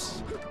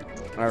blips.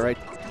 Alright.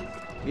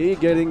 He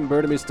getting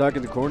Burnaby stuck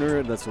in the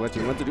corner. That's what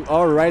you want to do.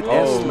 Alright, Oh,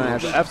 F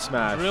smash. The F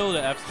smash. Drill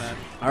to F smash.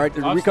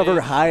 Alright, Off recover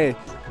stage. high.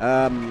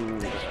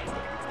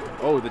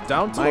 Oh, the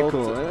down tilt.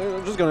 Michael.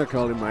 I'm just gonna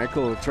call him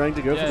Michael. Trying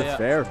to go for the Yeah.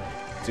 fair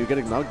to get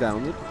a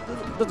knockdown.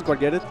 Doesn't quite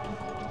get it.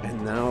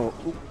 And now,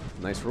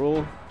 nice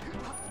roll.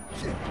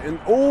 And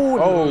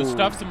Ooh,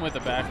 stuffs him with a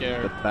back the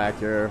air.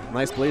 back air.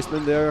 Nice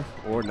placement there,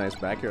 or nice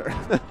back air.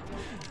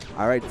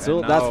 Alright, so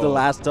And that's the now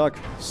last talk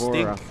for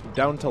Stink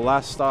down to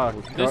last stock.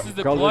 This is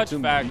the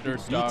Carleton clutch factor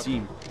B stock.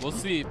 team. We'll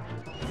see.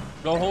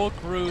 The whole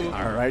crew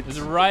Alright. is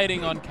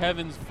riding on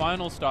Kevin's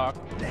final stock.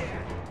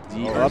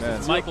 The Oh, up.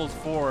 man. Michael's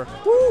 4.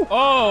 Woo!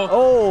 Oh!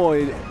 Oh,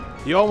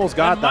 You almost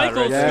got And that Michael's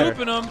right there.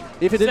 scooping him,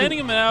 If it didn't- sending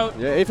him out.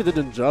 yeah, if it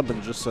didn't jump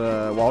and just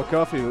walk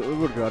off, he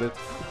would have got it.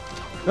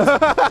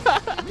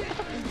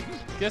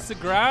 Gets the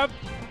grab.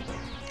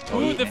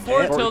 Ooh, the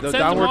forward tilt The sends him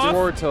downward off.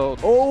 forward tilt.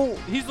 Oh!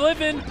 He's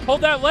living.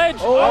 Hold that ledge.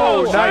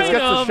 Oh, nice. shine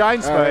Gets the him.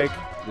 shine spike. Alright,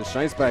 the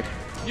shine spike.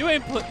 You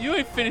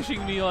ain't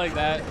finishing me like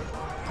that.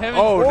 Kevin,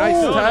 Oh, nice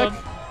killing attack.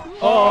 him.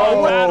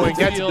 Oh, Battlefield. it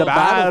gets the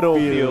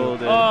Battlefield.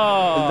 battlefield.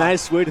 Oh. A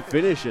nice way to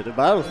finish it, a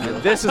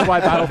battlefield. This is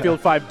why Battlefield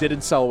 5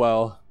 didn't sell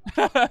well.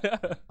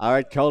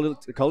 Alright,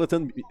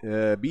 Carleton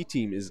B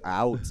team is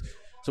out.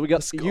 So we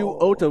got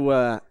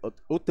uOttawa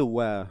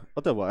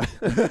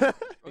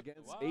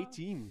against A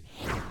team.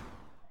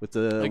 With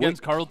the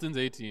Against Carleton's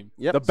A team.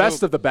 Yep. The best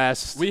So of the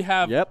best. We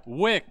have Yep.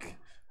 Wick,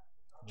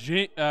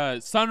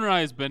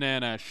 Sunrise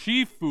Banana,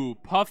 Shifu,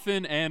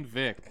 Puffin, and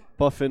Vic.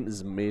 Puffin is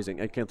amazing.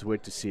 I can't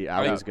wait to see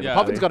how Yeah, he's gonna yeah.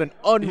 play. Puffin's got an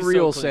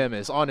unreal He's so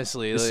Samus,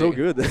 honestly. It's like- so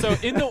good. So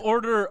in the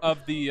order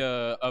of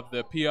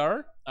the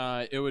PR,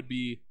 it would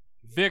be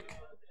Vic,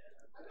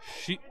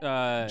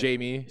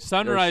 Jamie.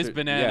 Sunrise Or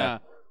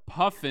Banana,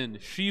 Puffin,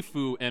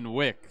 Shifu, and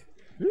Wick.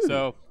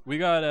 So we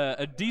got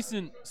a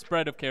decent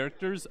spread of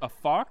characters: a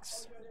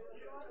Fox,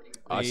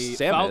 A a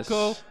Samus.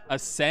 Falco, a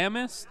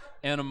Samus,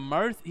 and a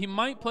Marth. He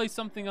might play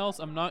something else.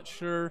 I'm not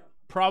sure.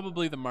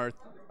 Probably the Marth.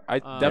 I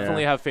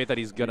definitely have faith that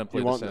he's gonna play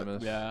the want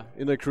Samus. Yeah.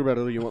 In the crew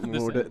battle, you want The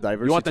more same.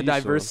 diversity. You want the so-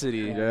 diversity.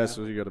 yeah,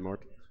 so you got a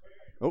mark.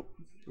 Oh,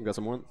 we got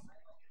someone.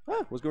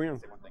 What's going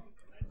on?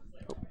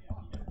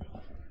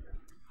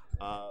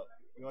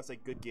 We want to say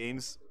good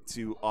games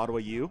to Ottawa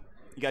U.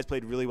 You guys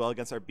played really well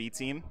against our B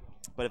team,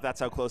 but if that's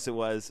how close it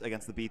was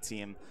against the B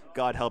team,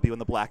 God help you when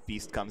the Black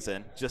Beast comes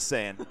in. Just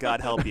saying, God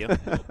help you.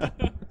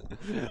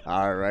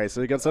 All right,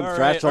 so we got some All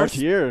trash right, our talk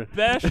here.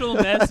 Special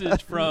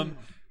message from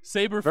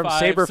Saber From 5,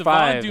 Saber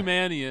Savon 5.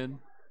 Dumanian.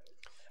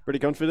 Pretty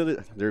confident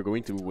they're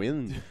going to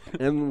win.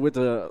 And with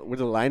a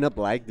lineup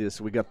like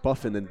this, we got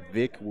Puffin and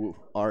Vic, who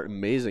are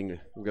amazing.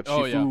 We got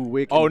Oh, Shifu, yeah.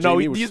 Wick, Oh and no,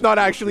 Jamie, which he's is- not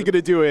actually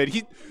gonna do it.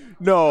 What's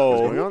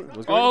going No. on?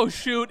 What's going Oh on?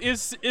 shoot!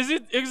 Is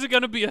it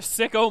gonna be a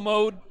sicko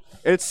mode?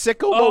 It's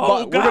sicko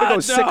Oh, We're gonna go God,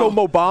 sicko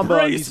no. Mobamba on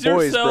Brace these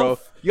boys, bro.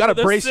 yourself You gotta for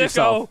the brace sicko.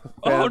 yourself,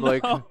 Oh, man.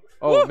 Like, no.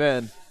 oh Woo.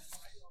 man.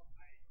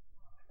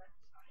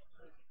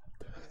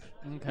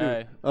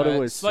 Okay.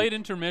 Otherwise- Slight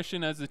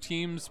intermission as the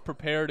teams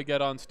prepare to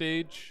get on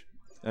stage.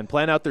 And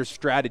plan out their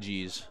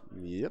strategies.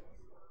 Yep.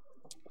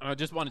 I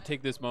just want to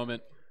take this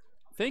moment.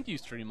 Thank you,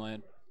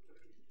 Streamland.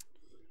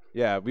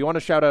 Yeah, we want to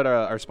shout out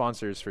our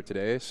sponsors for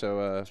today.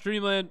 So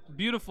Streamland,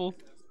 beautiful,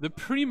 the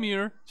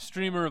premier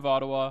streamer of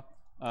Ottawa.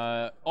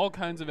 All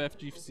kinds of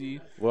FGC.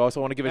 we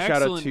also want to give a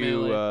shout out Excellent to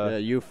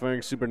melee.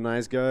 Yufeng, super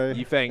nice guy.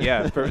 Yifeng,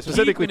 yeah,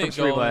 specifically from Keeping it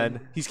Streamland.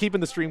 going. He's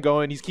keeping the stream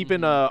going. He's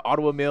keeping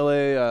Ottawa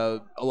Melee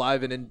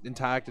alive and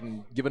intact,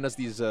 and giving us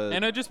these.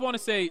 And I just want to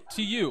say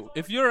to you,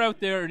 if you're out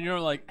there and you're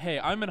like, hey,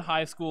 I'm in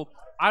high school,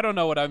 I don't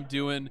know what I'm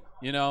doing,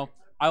 you know,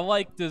 I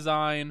like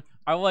design,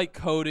 I like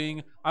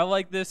coding, I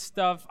like this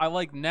stuff, I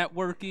like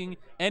networking,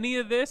 any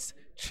of this,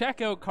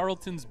 check out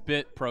Carleton's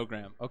BIT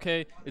program,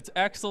 okay? It's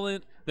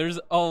excellent. There's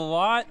a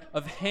lot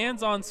of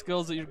hands-on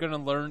skills that you're going to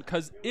learn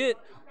because it,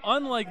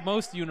 unlike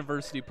most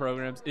university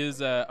programs,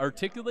 is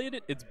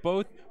articulated. It's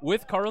both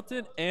with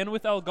Carleton and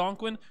with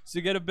Algonquin, so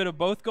you get a bit of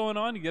both going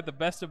on. You get the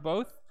best of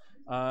both.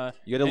 You got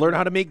to learn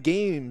how to make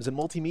games and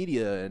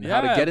multimedia and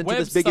how to get into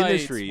this big websites,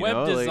 industry. You web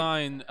know?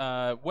 design,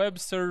 web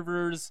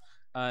servers,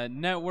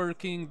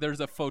 networking. There's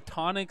a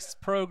photonics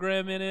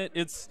program in it.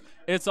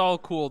 It's all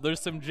cool.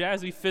 There's some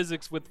jazzy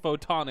physics with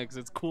photonics.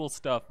 It's cool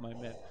stuff, my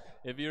man.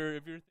 If you're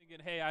thinking,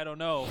 hey, I don't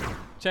know,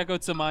 check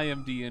out some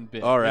IMD and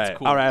BIT. All right, It's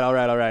cool. all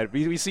right.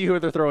 We see who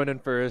they're throwing in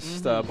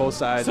first. Both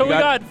sides. So we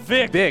got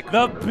Vic, Vic.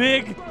 the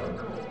big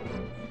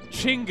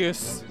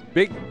Chingus,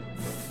 big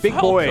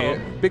Falco,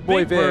 Vic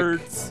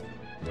Birds.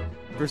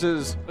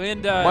 versus.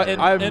 And,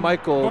 I'm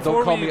Michael.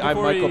 Don't call me I'm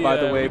Michael. By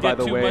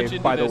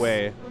the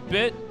way.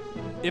 BIT.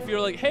 If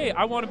you're like, hey,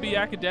 I want to be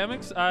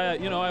academics,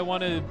 I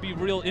want to be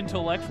real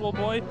intellectual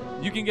boy,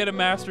 you can get a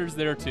master's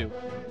there too.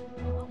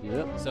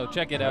 Yep. So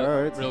check it out.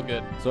 All right. Real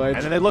good. So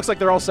And then it looks like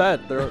they're all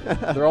set.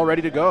 They're all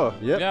ready to go.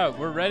 Yep. Yeah,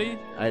 we're ready.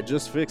 I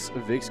just fixed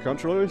Vic's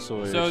controller,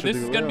 so So this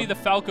is going to be the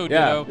Falco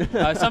Yeah.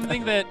 Ditto.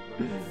 Something that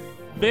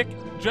Vic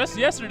just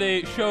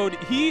yesterday showed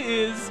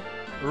he is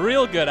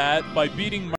real good at by beating